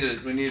 so we need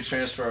to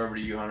transfer over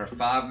to you, Hunter.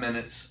 5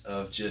 minutes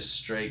of just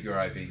straight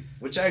griping,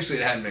 which actually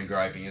it hadn't been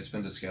griping. It's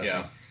been discussing.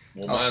 Yeah.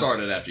 Well, I'll start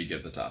it after you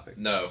give the topic.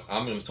 No,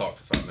 I'm going to talk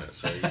for 5 minutes,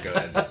 so you go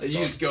ahead. And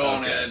you just go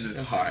on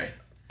ahead. All right.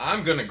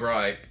 I'm going to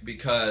gripe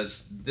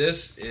because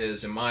this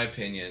is, in my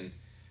opinion,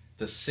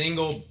 the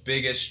single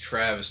biggest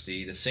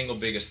travesty, the single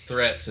biggest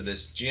threat to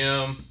this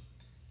gym,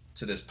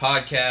 to this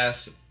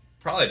podcast,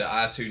 probably to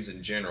iTunes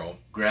in general.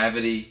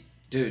 Gravity.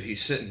 Dude,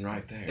 he's sitting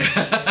right there.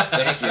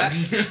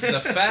 The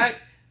fact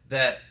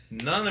that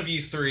none of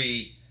you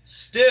three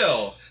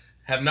still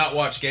have not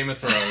watched Game of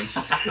Thrones.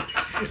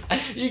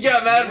 You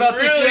got mad about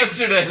this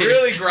yesterday.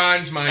 Really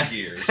grinds my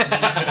gears. And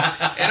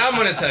I'm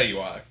going to tell you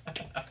why.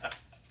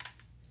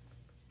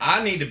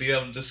 I need to be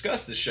able to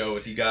discuss this show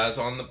with you guys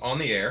on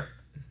the air.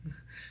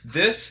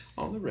 This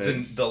on the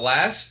red. The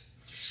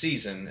last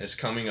season is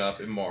coming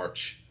up in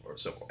March or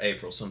so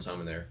April, sometime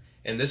in there,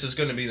 and this is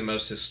going to be the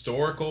most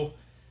historical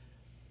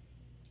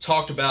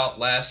talked about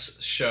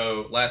last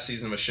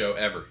season of a show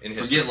ever in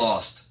history. Forget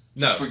Lost.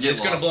 No,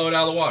 it's going to blow it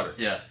out of the water.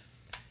 Yeah.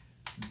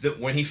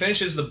 When he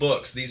finishes the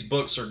books, these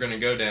books are going to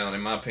go down, in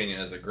my opinion,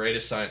 as the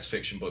greatest science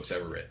fiction books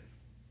ever written.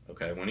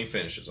 Okay, when he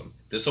finishes them.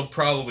 This will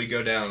probably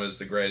go down as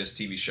the greatest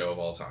TV show of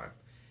all time.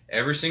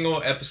 Every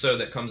single episode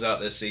that comes out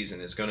this season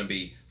is going to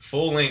be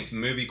full-length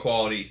movie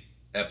quality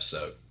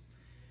episode.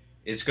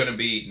 It's going to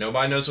be,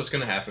 nobody knows what's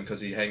going to happen because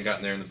he hadn't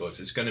gotten there in the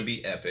books. It's going to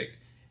be epic.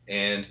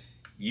 And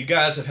you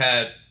guys have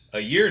had a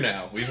year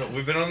now. We've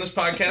been on this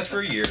podcast for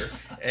a year,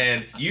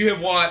 and you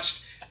have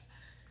watched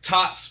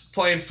Tots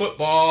playing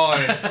football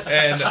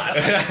and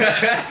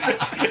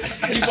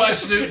You watch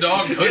Snoop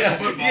Dogg coach a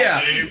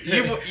football team.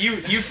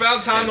 You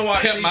found time to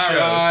watch these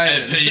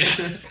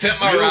shows. Pimp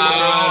My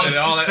Ride and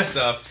all that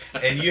stuff.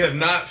 And you have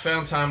not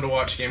found time to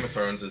watch Game of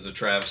Thrones as a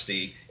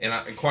travesty.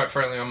 And quite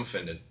frankly, I'm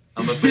offended.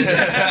 I'm offended.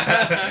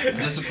 I'm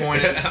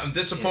disappointed. I'm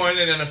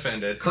disappointed and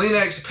offended.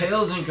 Kleenex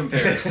pales in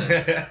comparison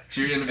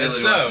to your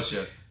inability to watch the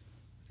show.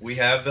 We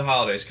have the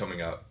holidays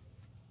coming up.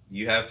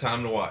 You have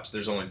time to watch.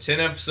 There's only 10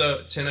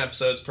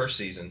 episodes per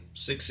season.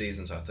 6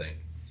 seasons, I think.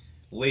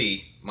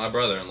 Lee, my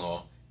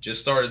brother-in-law,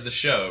 just started the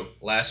show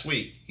last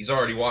week. He's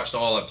already watched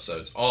all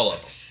episodes. All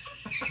of them.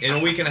 In a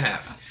week and a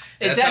half.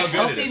 That's how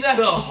good it is.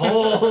 The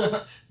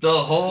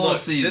whole Look,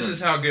 season. This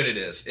is how good it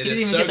is. It He is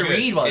didn't so even get to good.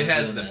 read while he It was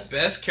has doing the that.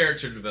 best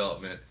character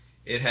development.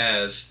 It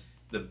has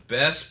the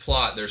best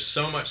plot. There's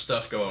so much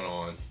stuff going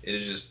on. It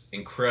is just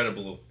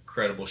incredible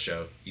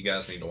show. You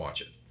guys need to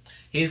watch it.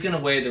 He's gonna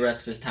wait the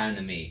rest of his time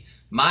to me.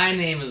 My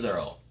name is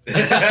Earl.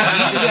 No.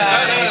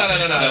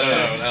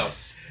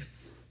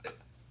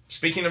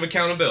 Speaking of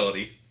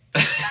accountability,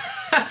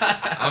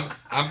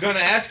 I'm going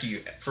to ask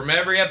you from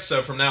every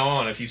episode from now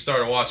on if you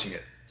started watching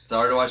it.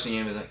 Started watching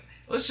Game of Thrones.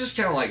 Well, it's just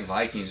kind of like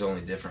Vikings, only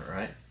different,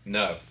 right?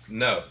 No,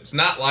 it's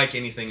not like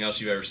anything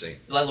else you've ever seen.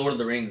 Like Lord of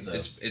the Rings, though.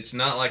 It's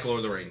not like Lord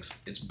of the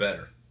Rings. It's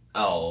better.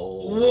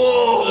 Oh.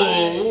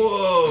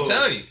 Whoa! I'm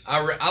telling you,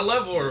 I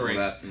love Lord of the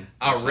Rings.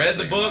 I read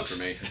the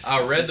books.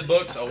 I read the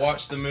books. I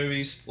watched the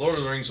movies. Lord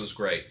of the Rings was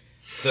great.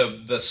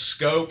 The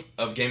scope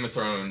of Game of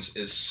Thrones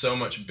is so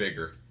much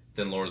bigger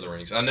than Lord of the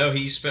Rings. I know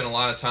he spent a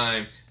lot of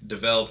time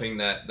developing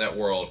that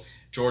world.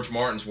 George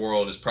Martin's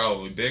world is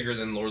probably bigger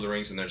than Lord of the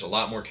Rings, and there's a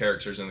lot more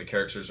characters, and the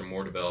characters are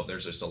more developed.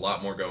 There's just a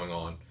lot more going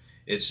on.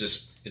 It's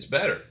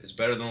better. It's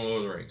better than Lord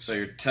of the Rings. So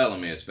you're telling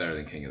me it's better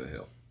than King of the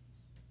Hill?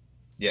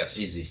 Yes.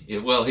 Easy. Yeah,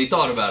 well, he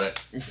thought about it.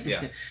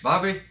 Yeah.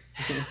 Bobby?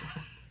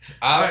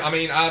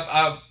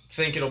 I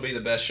think it'll be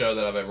the best show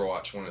that I've ever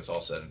watched when it's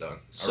all said and done.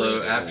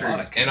 So after...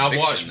 And I've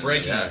watched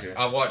Yeah.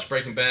 I've watched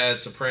Breaking Bad,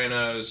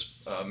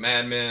 Sopranos,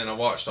 Mad Men. I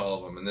watched all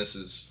of them, and this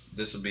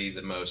will be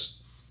the best.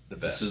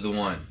 This is the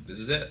one. This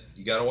is it.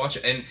 You got to watch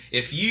it. And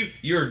if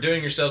you're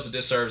doing yourselves a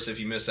disservice if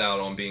you miss out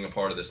on being a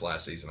part of this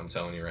last season. I'm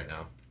telling you right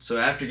now. So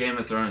after Game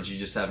of Thrones, you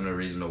just have no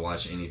reason to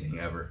watch anything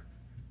ever.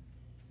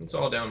 It's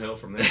all downhill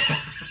from there.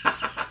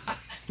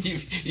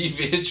 You've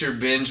hit your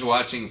binge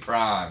watching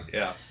prime.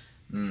 Yeah.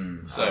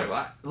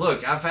 So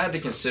look, I've had to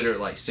consider it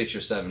like 6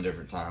 or 7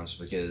 different times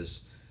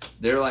because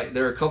there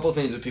are a couple of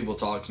things that people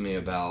talk to me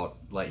about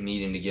like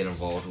needing to get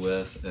involved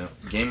with.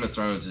 Game of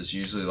Thrones is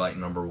usually like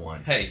number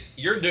one. Hey,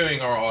 you're doing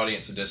our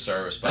audience a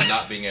disservice by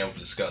not being able to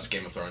discuss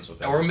Game of Thrones with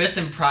them. We're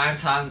missing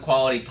primetime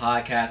quality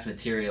podcast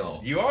material.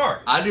 You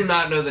are. I do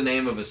not know the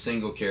name of a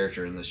single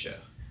character in the show.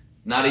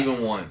 Not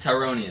even one.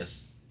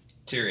 Tyronius.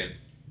 Tyrion.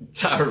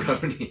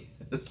 Tyronius.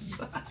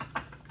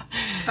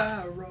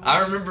 I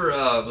remember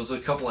it was a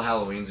couple of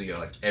Halloweens ago.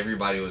 Like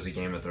everybody was a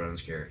Game of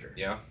Thrones character.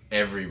 Yeah.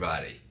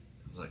 Everybody.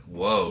 I was like,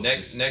 whoa.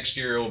 Next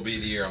year will be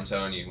the year. I'm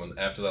telling you.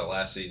 After that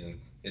last season,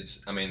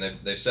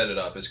 they've set it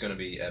up. It's going to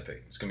be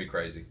epic. It's going to be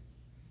crazy.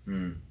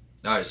 All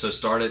right, so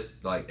start at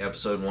like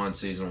episode 1,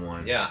 season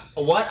 1. Yeah.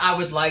 What I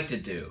would like to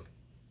do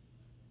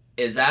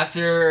is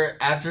after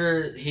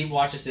he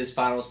watches his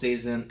final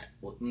season,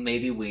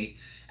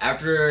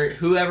 after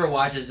whoever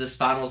watches this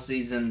final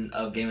season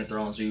of Game of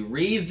Thrones, we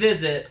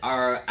revisit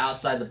our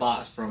outside the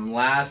box from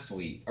last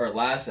week or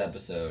last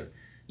episode.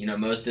 You know,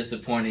 most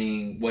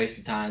disappointing, waste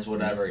of times,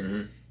 whatever,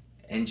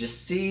 and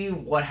just see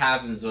what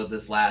happens with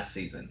this last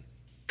season.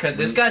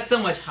 Because it's got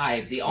so much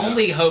hype. The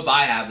only hope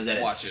I have is that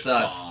it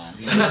sucks.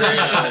 It's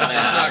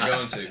not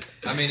going to.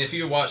 I mean, if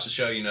you watch the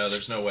show, you know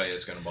there's no way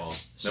it's going to bomb.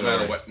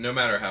 No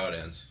matter how it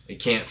ends. It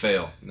can't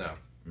fail. No.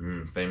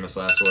 Famous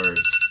last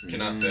words.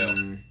 Cannot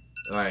fail.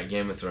 All right,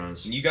 Game of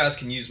Thrones. You guys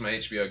can use my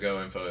HBO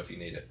Go info if you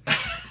need it.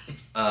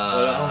 Well,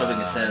 I don't know if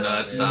we can say that. No,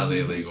 it's highly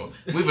illegal.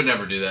 We would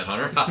never do that,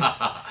 Hunter.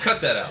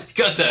 Cut that out.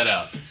 Cut that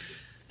out.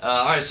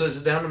 All right, so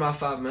is it down to my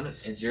 5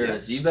 minutes? It's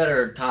yours. You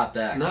better top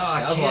that. No,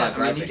 I That was a lot can't.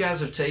 of I mean, you griping. guys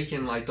have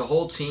taken, like, the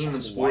whole team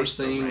and sports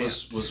thing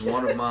was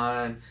one of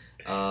mine.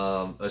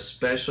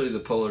 Especially the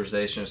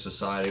polarization of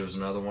society was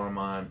another one of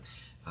mine.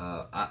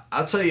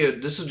 I'll tell you,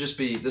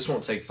 this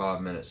won't take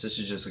 5 minutes. This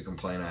is just a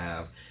complaint I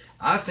have.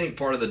 I think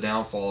part of the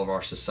downfall of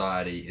our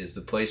society is the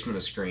placement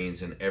of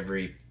screens in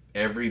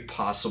every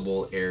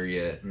possible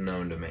area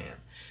known to man.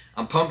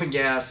 I'm pumping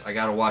gas, I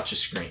gotta watch a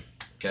screen.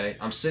 Okay?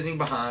 I'm sitting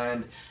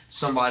behind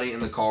somebody in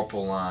the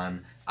carpool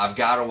line, I've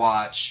gotta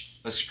watch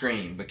a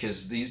screen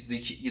because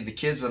the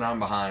kids that I'm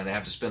behind, they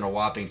have to spend a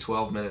whopping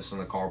 12 minutes on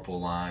the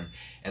carpool line,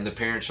 and the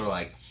parents are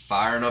like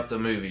firing up the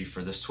movie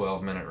for this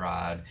 12-minute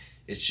ride.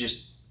 It's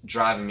just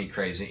driving me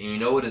crazy. And you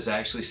know what has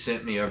actually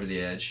sent me over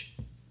the edge?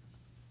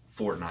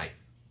 Fortnite.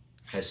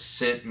 has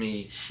sent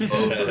me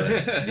over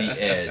the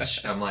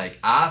edge. I'm like,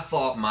 I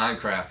thought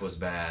Minecraft was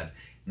bad.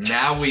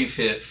 Now we've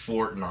hit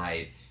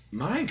Fortnite.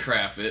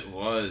 Minecraft, it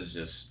was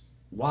just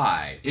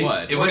why? It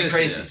What went is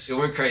crazy. this? It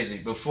went crazy.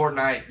 But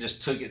Fortnite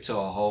just took it to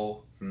a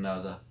whole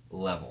nother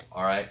level.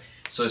 All right.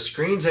 So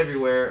screens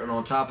everywhere, and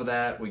on top of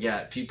that, we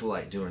got people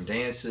like doing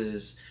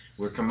dances.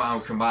 We're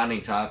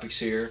combining topics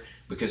here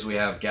because we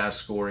have guys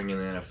scoring in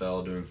the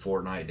NFL doing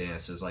Fortnite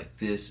dances. Like,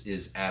 this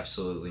is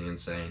absolutely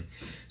insane.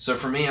 So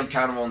for me, I'm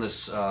kind of on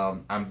this.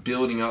 I'm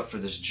building up for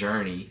this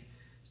journey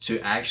to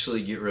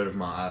actually get rid of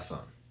my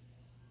iPhone.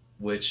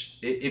 Which,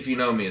 if you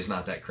know me, is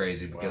not that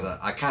crazy because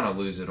I kind of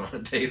lose it on a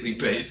daily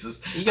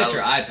basis. You got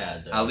your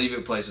iPad, though. I leave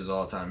it places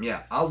all the time.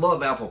 Yeah, I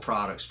love Apple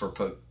products for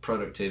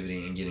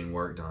productivity and getting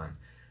work done.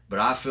 But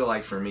I feel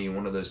like for me,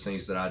 one of those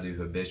things that I do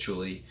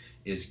habitually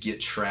is get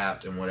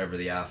trapped in whatever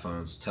the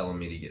iPhone's telling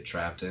me to get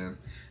trapped in.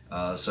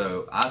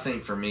 So I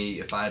think for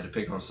me, if I had to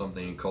pick on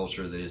something in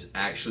culture that is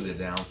actually the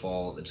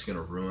downfall that's going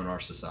to ruin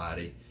our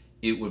society,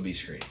 it would be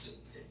screens.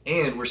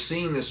 And we're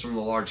seeing this from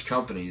the large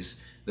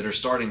companies that are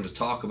starting to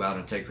talk about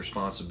and take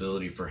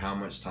responsibility for how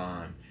much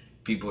time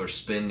people are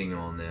spending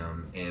on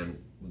them and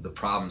the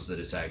problems that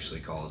it's actually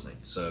causing.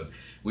 So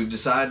we've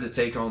decided to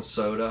take on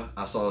soda.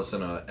 I saw this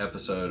in an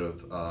episode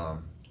of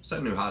what's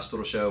that new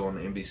hospital show on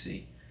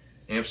NBC?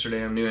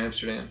 New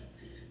Amsterdam.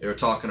 They were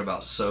talking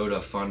about soda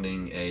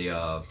funding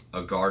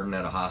a garden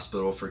at a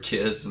hospital for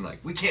kids, and like,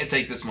 we can't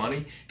take this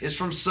money. It's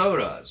from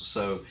soda.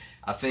 So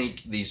I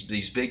think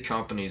these big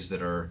companies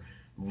that are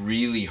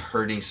really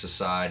hurting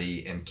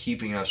society and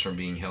keeping us from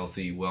being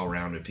healthy,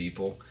 well-rounded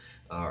people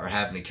are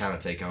having to kind of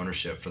take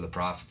ownership for the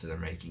profit that they're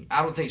making.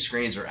 I don't think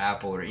screens or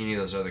Apple or any of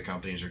those other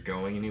companies are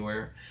going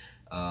anywhere,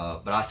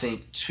 but I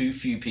think too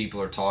few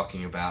people are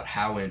talking about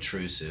how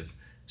intrusive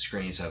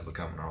screens have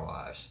become in our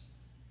lives.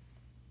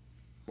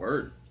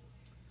 Word.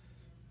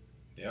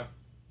 Yeah.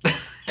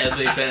 As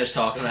we finish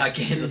talking about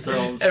Games of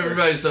Thrones.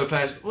 Everybody's so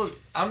passionate. Look,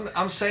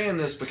 I'm saying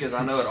this because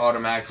I know it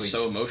automatically.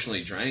 So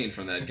emotionally drained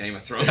from that Game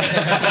of Thrones.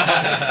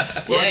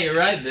 Yeah, you're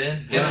right,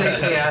 Ben.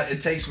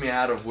 It takes me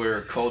out of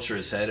where culture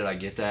is headed. I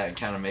get that. It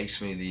kind of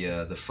makes me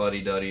the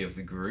fuddy-duddy of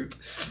the group.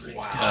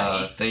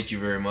 Wow. Thank you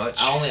very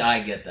much. Only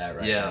I get that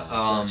right Yeah,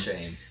 now. It's a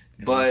shame.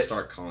 But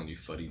start calling you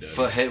Fuddy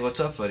Duddy. hey, what's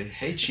up, Fuddy?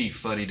 Hey, Chief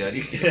Fuddy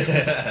Duddy.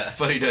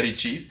 Fuddy Duddy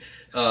Chief.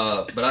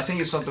 But I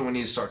think it's something we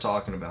need to start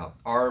talking about.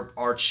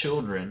 Our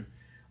children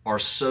are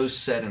so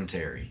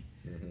sedentary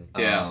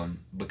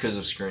because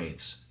of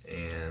screens.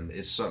 And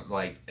it's something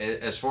like,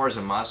 as far as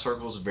in my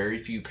circles, very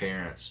few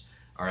parents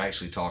are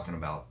actually talking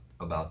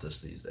about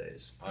this these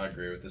days. I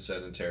agree with the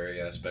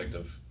sedentary aspect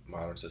of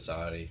modern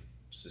society.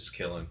 It's just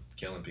killing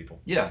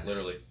people. Yeah.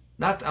 Literally.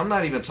 I'm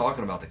not even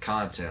talking about the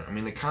content. I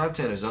mean, the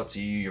content is up to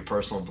you, your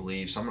personal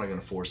beliefs. I'm not going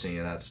to force any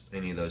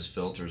of those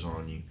filters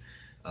on you.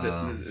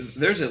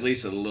 There's at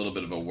least a little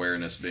bit of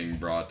awareness being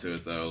brought to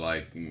it, though,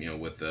 like, you know,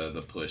 with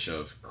the push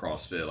of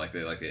CrossFit, like the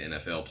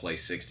NFL Play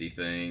 60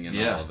 thing and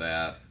all of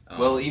that.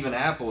 Well, even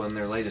Apple in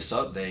their latest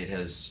update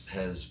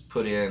has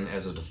put in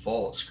as a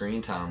default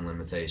screen time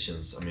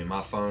limitations. I mean,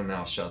 my phone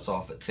now shuts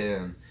off at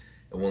 10.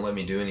 It won't let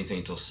me do anything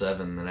until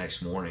 7 the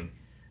next morning,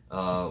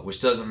 which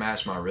doesn't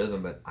match my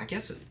rhythm. But I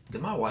guess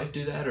did my wife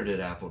do that or did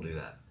Apple do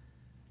that?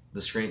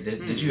 The screen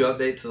did you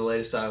update to the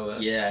latest iOS?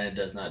 Yeah, and it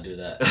does not do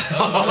that.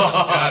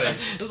 Got it.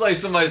 It's like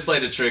somebody's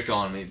played a trick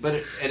on me. But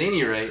at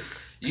any rate,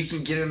 you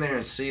can get in there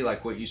and see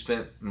like what you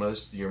spent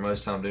your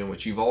most time doing,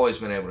 which you've always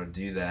been able to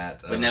do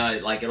that. But now,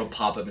 like, it'll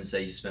pop up and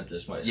say you spent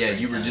this much. Yeah,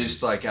 you time.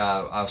 reduced like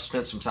I've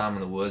spent some time in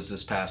the woods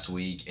this past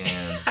week,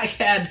 and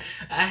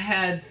I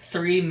had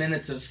 3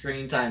 minutes of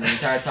screen time the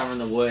entire time in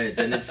the woods,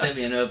 and it sent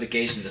me a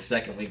notification the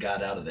second we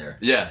got out of there.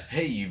 yeah,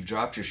 hey, you've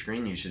dropped your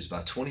screen usage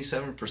by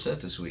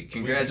 27% this week.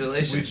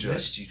 Congratulations, We've Josh.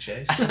 missed you,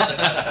 Chase.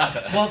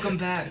 Welcome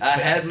back. I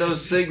had no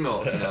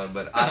signal,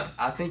 but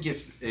I think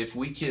if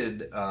we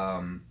could,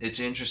 it's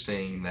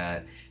interesting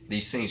that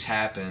these things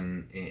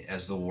happen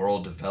as the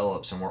world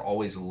develops, and we're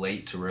always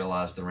late to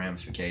realize the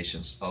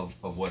ramifications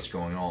of what's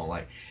going on.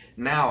 Like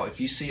now,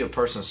 if you see a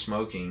person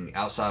smoking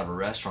outside of a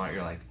restaurant,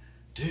 you're like,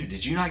 dude,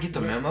 did you not get the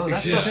memo?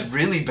 That stuff's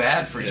really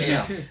bad for you.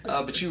 Yeah.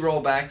 But you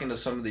roll back into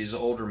some of these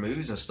older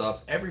movies and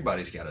stuff,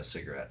 everybody's got a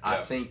cigarette. I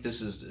think the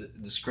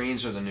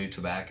screens are the new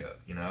tobacco.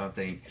 You know, I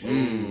think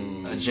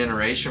a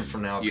generation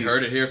from now... You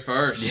heard it here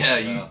first.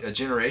 Yeah, a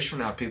generation from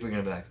now, people are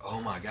going to be like,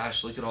 oh my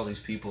gosh, look at all these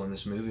people in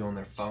this movie on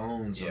their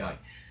phones. Yeah. And like,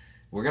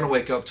 we're going to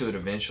wake up to it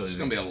eventually. There's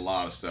going to be a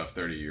lot of stuff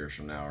 30 years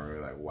from now where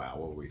we're like, wow,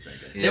 what were we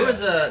thinking?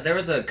 Yeah. There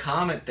was a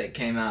comic that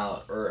came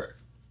out, or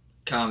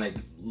comic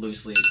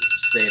loosely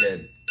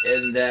stated,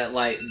 in that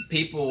like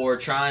people were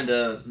trying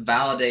to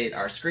validate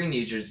our screen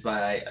users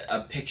by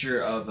a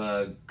picture of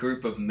a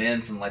group of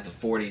men from like the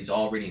 40s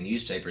all reading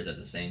newspapers at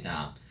the same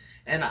time.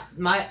 And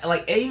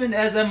even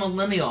as a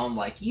millennial, I'm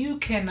like, you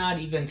cannot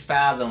even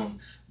fathom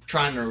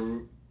trying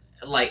to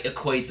like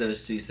equate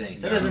those two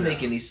things. That doesn't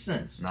make any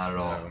sense. Not at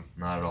all. No.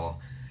 Not at all.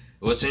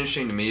 What's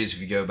interesting to me is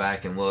if you go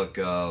back and look,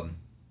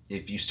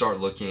 if you start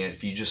looking at,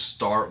 if you just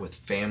start with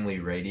family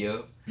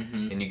radio,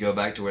 and you go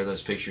back to where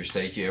those pictures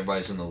take you,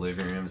 everybody's in the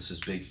living room. It's this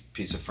big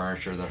piece of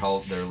furniture.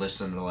 They're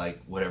listening to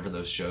like whatever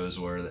those shows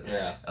were.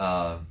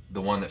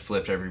 The one that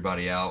flipped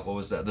everybody out. What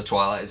was that? The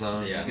Twilight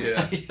Zone.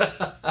 Yeah.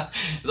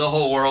 The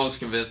whole world's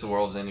convinced the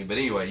world's ending. But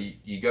anyway,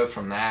 you go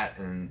from that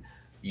and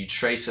you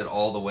trace it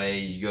all the way.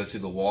 You go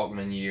through the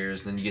Walkman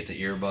years, then you get to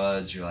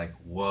earbuds. You're like,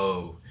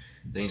 whoa,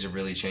 things have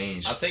really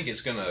changed. I think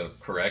it's going to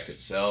correct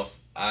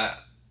itself. I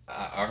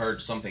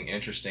heard something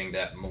interesting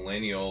that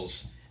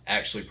millennials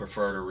actually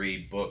prefer to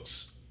read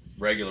books,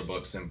 regular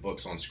books, than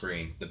books on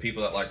screen. The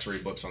people that like to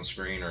read books on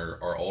screen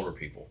are older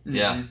people.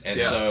 Yeah.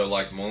 And so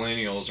like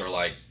millennials are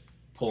like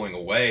pulling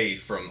away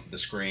from the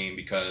screen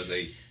because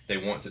they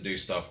want to do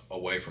stuff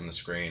away from the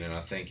screen. And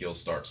I think you'll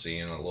start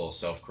seeing a little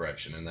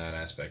self-correction in that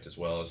aspect, as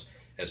well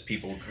as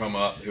people come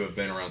up who have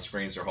been around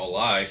screens their whole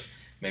life.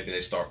 Maybe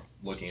they start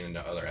looking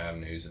into other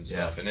avenues and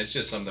stuff. And it's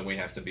just something we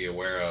have to be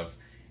aware of.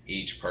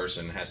 Each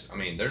person has, I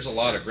mean, there's a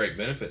lot of great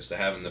benefits to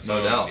having the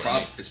phone. No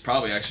doubt. It's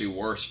probably actually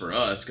worse for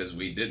us because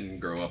we didn't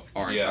grow up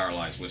our entire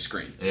lives with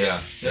screens.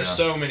 There's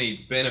so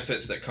many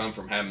benefits that come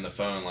from having the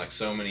phone, like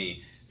so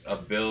many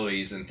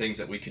abilities and things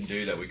that we can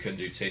do that we couldn't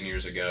do 10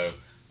 years ago.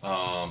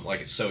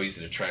 Like it's so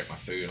easy to track my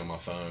food on my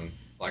phone.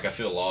 Like I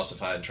feel lost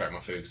if I hadn't tracked my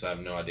food because I have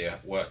no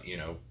idea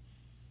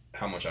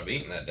how much I've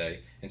eaten that day.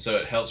 And so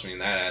it helps me in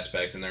that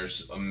aspect. And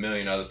there's a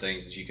million other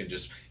things that you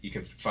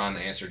can find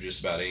the answer to just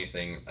about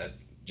anything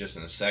just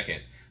in a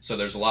second. So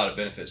there's a lot of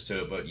benefits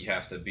to it, but you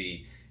have to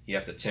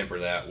temper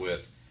that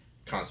with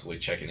constantly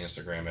checking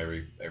Instagram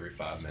every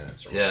 5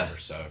 minutes or whatever.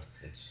 So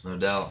it's no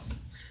doubt.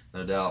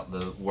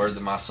 The word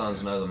that my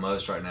sons know the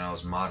most right now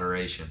is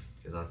moderation,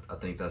 because I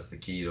think that's the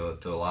key to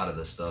a lot of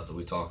this stuff that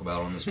we talk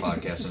about on this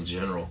podcast in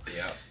general.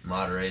 Yeah,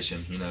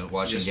 moderation.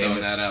 Watching Just throwing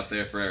that out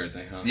there for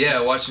everything, huh?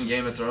 Yeah, watching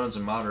Game of Thrones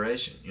in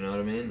moderation. You know what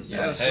I mean?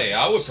 Hey,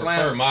 I would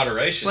prefer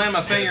moderation. Slam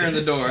my finger in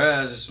the door.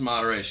 Just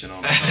moderation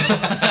on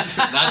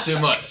it. Not too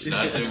much.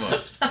 Not too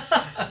much.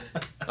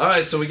 All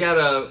right, so we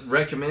got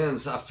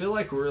recommends. I feel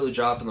like we're really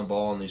dropping the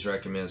ball on these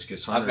recommends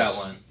because I've got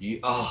one.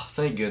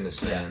 Thank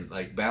goodness, man!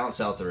 Like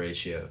balance out the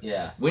ratio.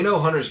 Yeah. We know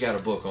Hunter's got a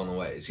book on the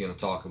way. He's going to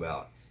talk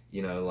about.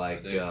 Jump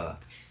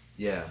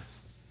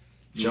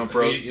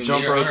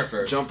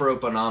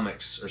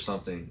ropeonomics or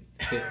something.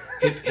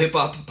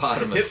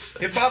 Hippopotamus.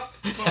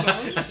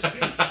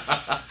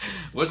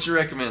 What's your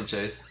recommend,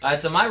 Chase? All right,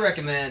 so my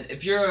recommend,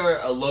 if you're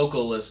a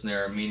local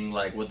listener, meaning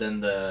like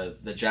within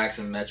the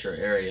Jackson metro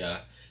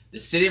area, the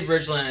city of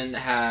Ridgeland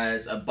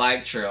has a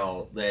bike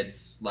trail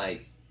that's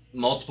like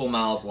multiple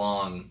miles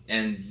long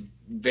and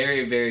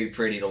very, very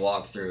pretty to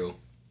walk through.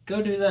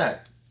 Go do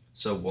that.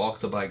 So walk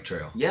the bike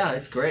trail. Yeah,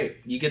 it's great.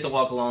 You get to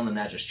walk along the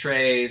Natchez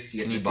Trace.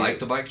 Can you bike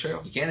the bike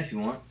trail? You can if you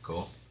want.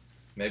 Cool.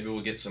 Maybe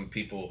we'll get some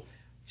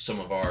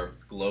of our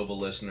global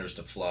listeners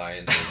to fly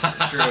into.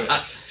 True.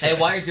 Hey,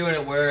 while you're doing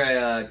it,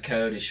 wear a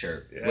Coyote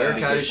shirt. Yeah, wear a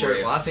Coyote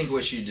shirt. Well, I think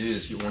what you do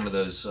is get one of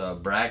those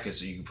brackets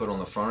that you can put on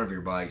the front of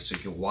your bike so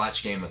you can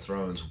watch Game of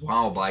Thrones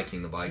while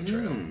biking the bike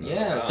trail.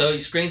 Yeah, so your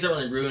screens don't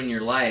really ruin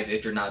your life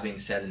if you're not being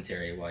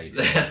sedentary while you do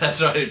it.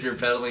 That's right. If you're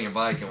pedaling a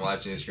bike and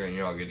watching a screen,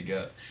 you're all good to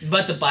go.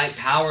 But the bike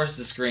powers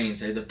the screen,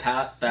 so the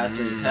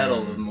faster you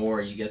pedal, the more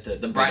you get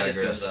the brightness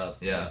goes up.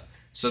 Yeah.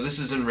 So this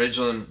is in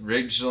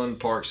Ridgeland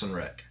Parks and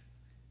Rec.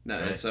 No,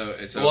 right. it's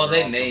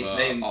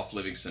off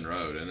Livingston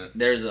Road, isn't it?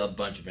 There's a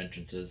bunch of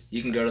entrances.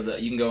 You can go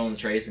on the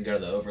trace and go to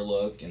the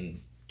overlook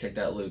and take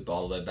that loop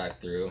all the way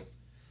back through.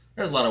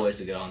 There's a lot of ways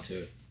to get onto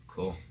it.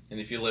 Cool. And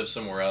if you live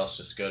somewhere else,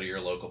 just go to your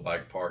local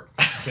bike park.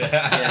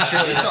 Yeah, sure.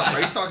 Are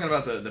you talking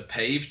about the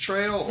paved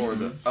trail or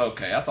the?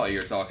 Okay, I thought you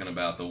were talking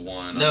about the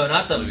one. No,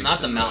 not the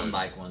mountain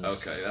bike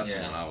ones. Okay, that's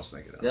the one I was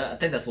thinking of. Yeah, I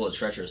think that's a little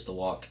treacherous to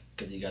walk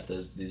because you got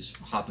those dudes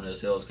hopping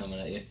those hills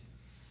coming at you.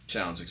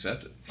 Challenge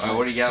accepted. All right,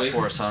 what do you got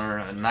for us,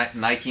 Hunter?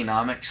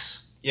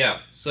 Nikenomics? Yeah,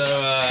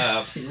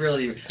 so...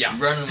 really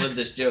running with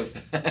this joke.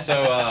 So,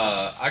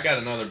 I got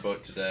another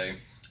book today.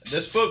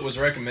 This book was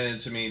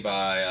recommended to me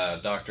by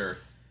Dr.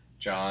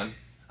 John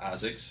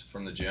Isaacs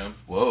from the gym.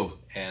 Whoa.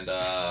 And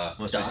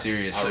must be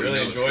serious. I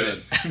really enjoyed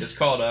it. It's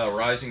called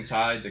Rising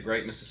Tide, The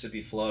Great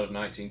Mississippi Flood of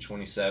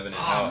 1927. And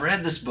I've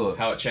read this book.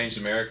 How It Changed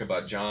America by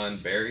John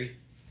Barry.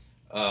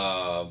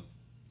 I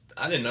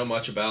didn't know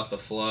much about the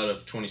flood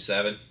of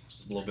 27.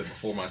 It's a little bit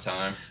before my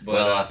time. But,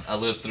 well, I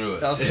lived through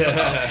it. I was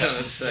going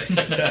to say.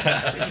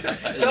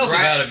 Tell us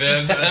about it,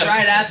 Ben. It's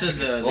right after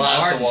the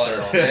lots of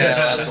water.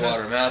 Yeah, lots of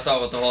water. Man, I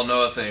thought with the whole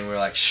Noah thing, we were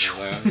like,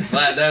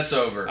 glad that's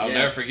over. I'll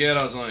never forget,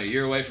 I was only a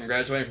year away from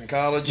graduating from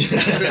college.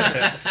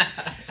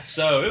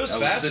 So it was. I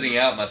was sitting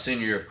out my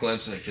senior year of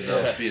Clemson because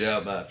I was beat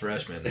out by a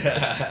freshman.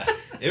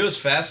 It was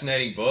a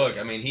fascinating book.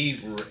 I mean,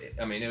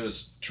 it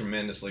was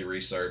tremendously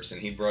researched,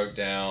 and he broke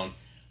down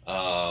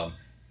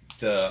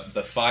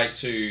the fight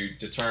to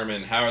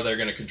determine how are they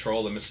going to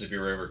control the Mississippi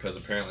River, because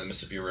apparently the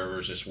Mississippi River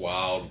is just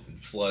wild and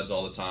floods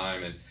all the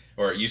time,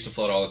 or it used to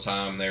flood all the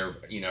time. They're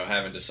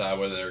having to decide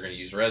whether they're going to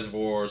use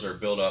reservoirs or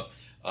build up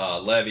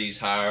levees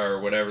higher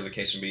or whatever the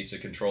case may be to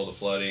control the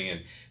flooding.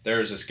 And there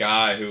was this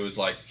guy who was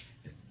like,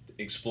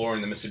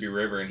 exploring the Mississippi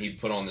River, and he'd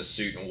put on this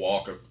suit and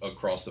walk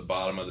across the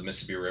bottom of the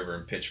Mississippi River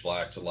in pitch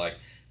black to like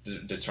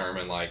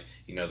determine like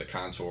the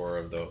contour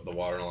of the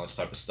water and all this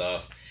type of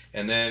stuff.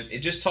 And then it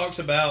just talks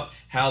about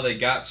how they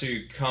got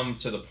to come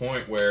to the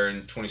point where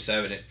in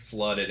 27 it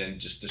flooded and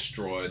just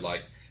destroyed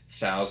like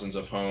thousands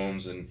of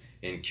homes and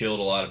killed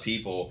a lot of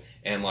people,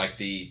 and like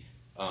the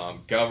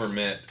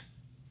government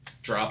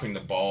dropping the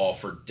ball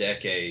for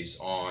decades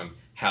on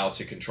how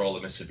to control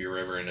the Mississippi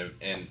River,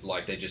 and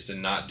like they just did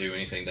not do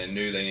anything. They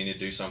knew they needed to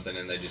do something,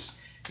 and they just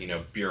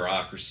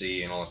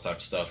bureaucracy and all this type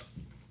of stuff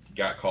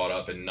got caught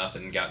up and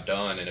nothing got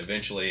done, and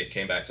eventually it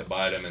came back to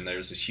bite them, and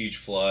there's this huge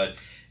flood,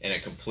 and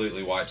it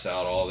completely wipes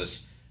out all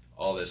this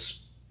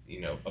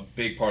a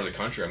big part of the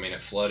country. I mean,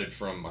 it flooded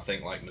from I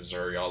think like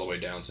Missouri all the way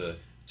down to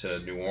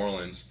New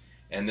Orleans,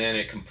 and then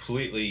it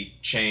completely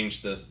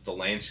changed the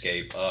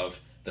landscape of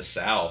the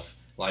South.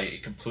 Like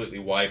it completely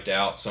wiped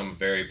out some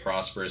very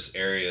prosperous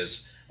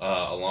areas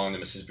along the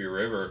Mississippi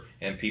River,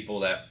 and people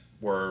that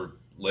were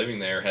living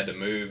there had to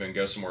move and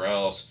go somewhere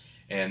else,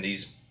 and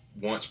these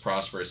once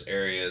prosperous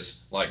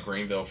areas like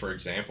Greenville, for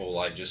example,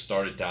 like just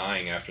started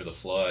dying after the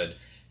flood.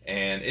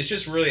 And it's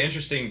just really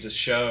interesting to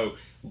show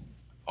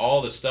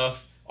all the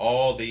stuff,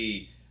 all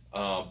the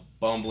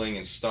bumbling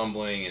and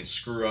stumbling and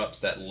screw ups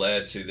that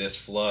led to this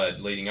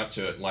flood leading up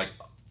to it, like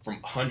from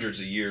hundreds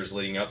of years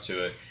leading up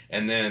to it,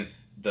 and then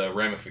the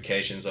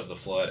ramifications of the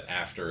flood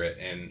after it,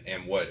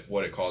 and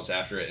what it caused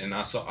after it. And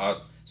I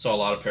saw a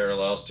lot of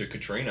parallels to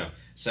Katrina.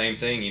 Same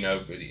thing,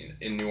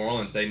 in New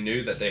Orleans, they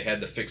knew that they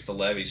had to fix the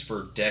levees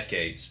for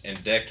decades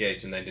and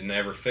decades, and they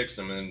never fixed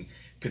them. And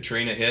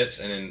Katrina hits,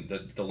 and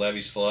then the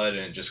levees flood,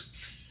 and it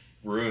just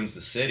ruins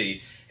the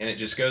city. And it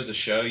just goes to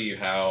show you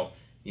how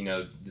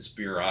this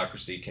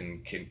bureaucracy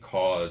can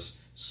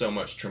cause so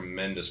much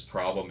tremendous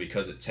problem,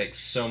 because it takes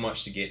so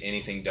much to get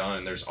anything done,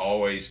 and there's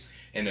always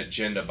an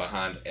agenda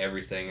behind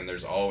everything, and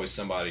there's always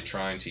somebody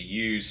trying to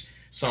use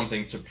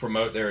something to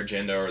promote their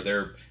agenda, or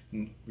they're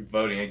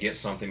voting against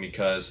something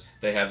because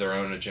they have their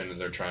own agenda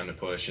they're trying to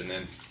push. And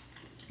then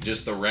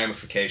just the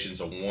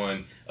ramifications of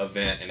one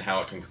event and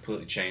how it can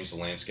completely change the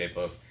landscape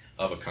of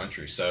a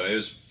country. So it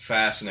was a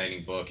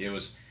fascinating book. It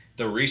was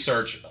the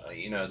research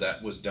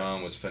that was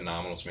done was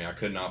phenomenal to me. I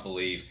could not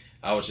believe,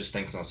 I was just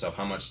thinking to myself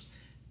how much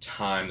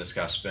time this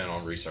guy spent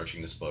on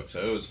researching this book.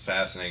 So it was a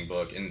fascinating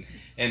book,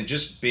 and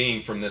just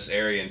being from this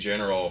area in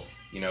general,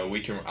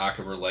 I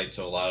could relate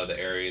to a lot of the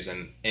areas,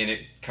 and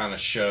it kind of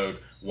showed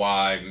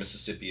why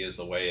Mississippi is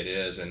the way it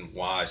is and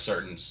why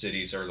certain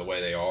cities are the way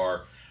they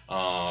are.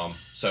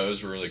 So it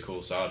was really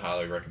cool. So I'd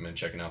highly recommend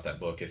checking out that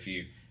book if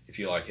you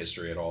like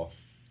history at all.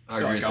 I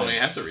agree. I don't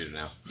even have to read it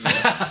now.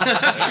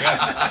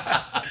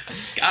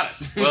 Got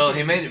it. Well,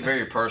 he made it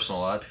very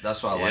personal.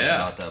 That's what I liked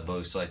about that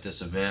book. It's like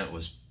this event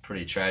was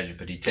pretty tragic,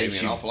 but he takes me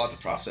an awful lot to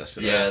process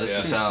today. Yeah, this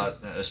is how,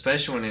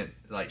 especially when it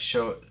like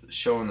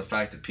showing the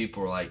fact that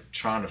people are like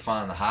trying to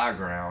find the high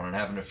ground and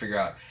having to figure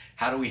out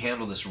how do we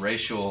handle this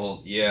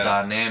racial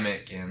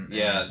dynamic and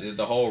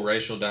the whole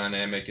racial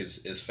dynamic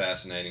is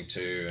fascinating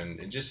too, and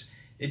it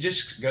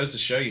just goes to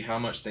show you how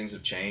much things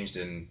have changed,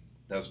 and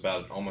that was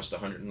about almost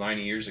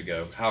 190 years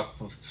ago. How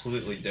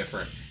completely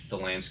different the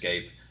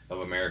landscape of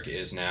America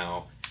is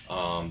now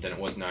than it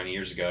was 90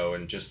 years ago,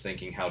 and just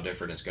thinking how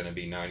different it's going to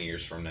be 90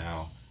 years from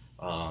now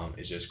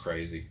is just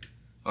crazy.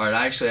 All right,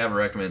 I actually have a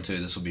recommend too.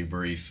 This will be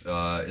brief.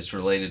 It's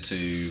related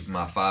to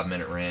my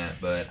 5-minute rant,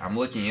 but I'm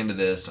looking into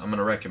this. I'm going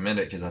to recommend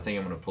it because I think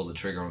I'm going to pull the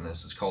trigger on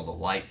this. It's called the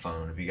Light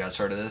Phone. Have you guys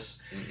heard of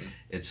this? Mm-hmm.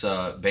 It's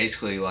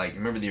basically like,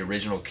 remember the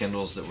original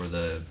Kindles that were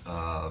the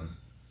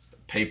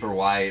paper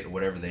white, or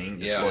whatever the ink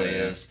display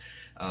is?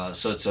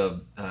 So it's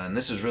and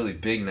this is really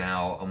big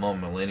now among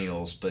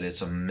millennials, but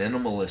it's a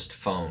minimalist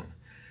phone.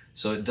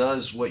 So it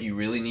does what you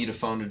really need a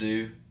phone to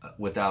do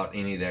without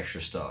any of the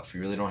extra stuff. You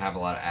really don't have a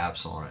lot of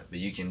apps on it, but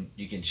you can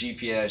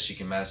GPS, you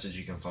can message,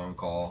 you can phone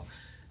call.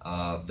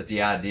 But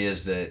the idea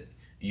is that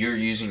you're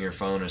using your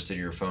phone instead of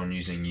your phone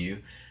using you.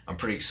 I'm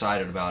pretty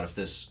excited about if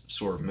this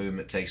sort of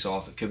movement takes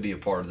off. It could be a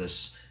part of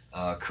this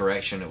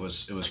correction. It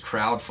was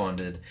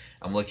crowdfunded.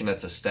 I'm looking at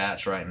the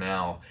stats right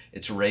now.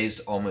 It's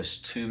raised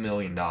almost $2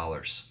 million.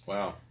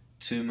 Wow.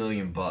 $2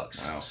 million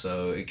bucks. Wow.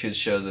 So it could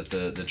show that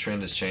the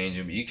trend is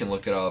changing. But you can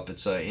look it up.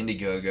 It's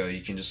Indiegogo.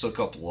 You can just look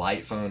up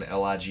Light Phone,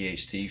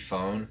 L-I-G-H-T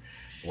phone,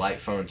 Light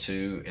Phone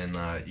 2,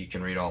 and you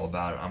can read all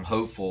about it. I'm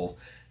hopeful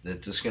that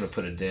this is going to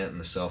put a dent in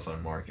the cell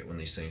phone market when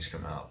these things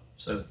come out.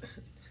 So.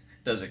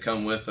 Does it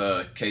come with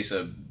a case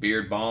of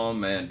Beard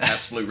Balm and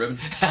Pabst Blue Ribbon?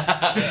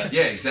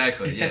 Yeah,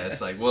 exactly. Yeah,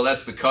 it's like, well,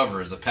 that's the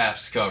cover, is a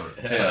Pabst cover.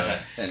 So.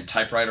 And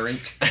typewriter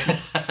ink.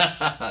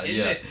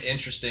 Isn't it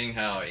interesting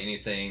how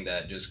anything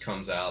that just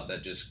comes out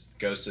that just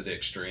goes to the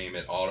extreme,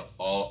 it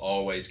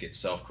always gets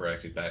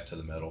self-corrected back to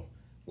the middle?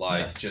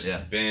 Like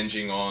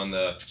binging on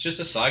it's just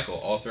a cycle.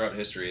 All throughout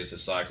history, it's a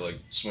cycle. It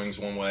swings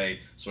one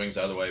way, swings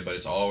the other way, but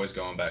it's always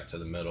going back to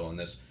the middle.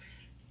 And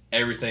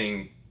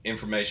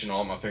information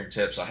all at my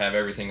fingertips. I have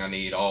everything I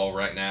need all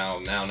right now,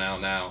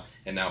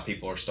 and now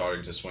people are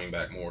starting to swing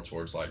back more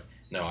towards like,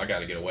 no, I got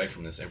to get away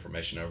from this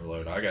information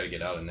overload. I got to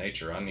get out of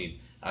nature. I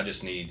I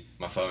just need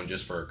my phone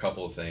just for a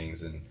couple of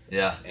things. And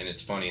Yeah. and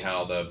it's funny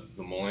how the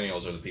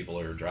millennials are the people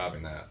who are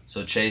driving that.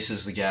 So Chase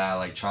is the guy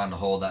like trying to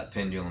hold that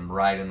pendulum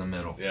right in the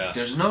middle. Yeah. Like,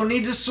 there's no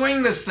need to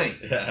swing this thing.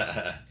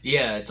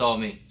 Yeah, it's all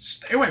me.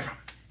 Stay away from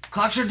it.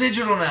 Clocks are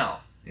digital now.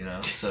 You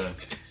know. So.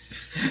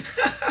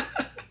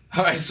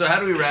 All right. So how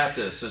do we wrap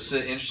this? It's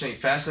an interesting,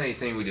 fascinating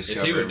thing we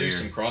discovered. If he would over do here.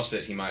 some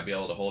CrossFit, he might be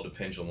able to hold a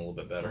pendulum a little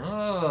bit better.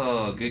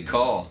 Oh, good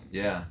call.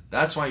 Yeah,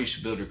 that's why you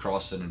should build your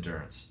CrossFit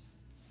endurance.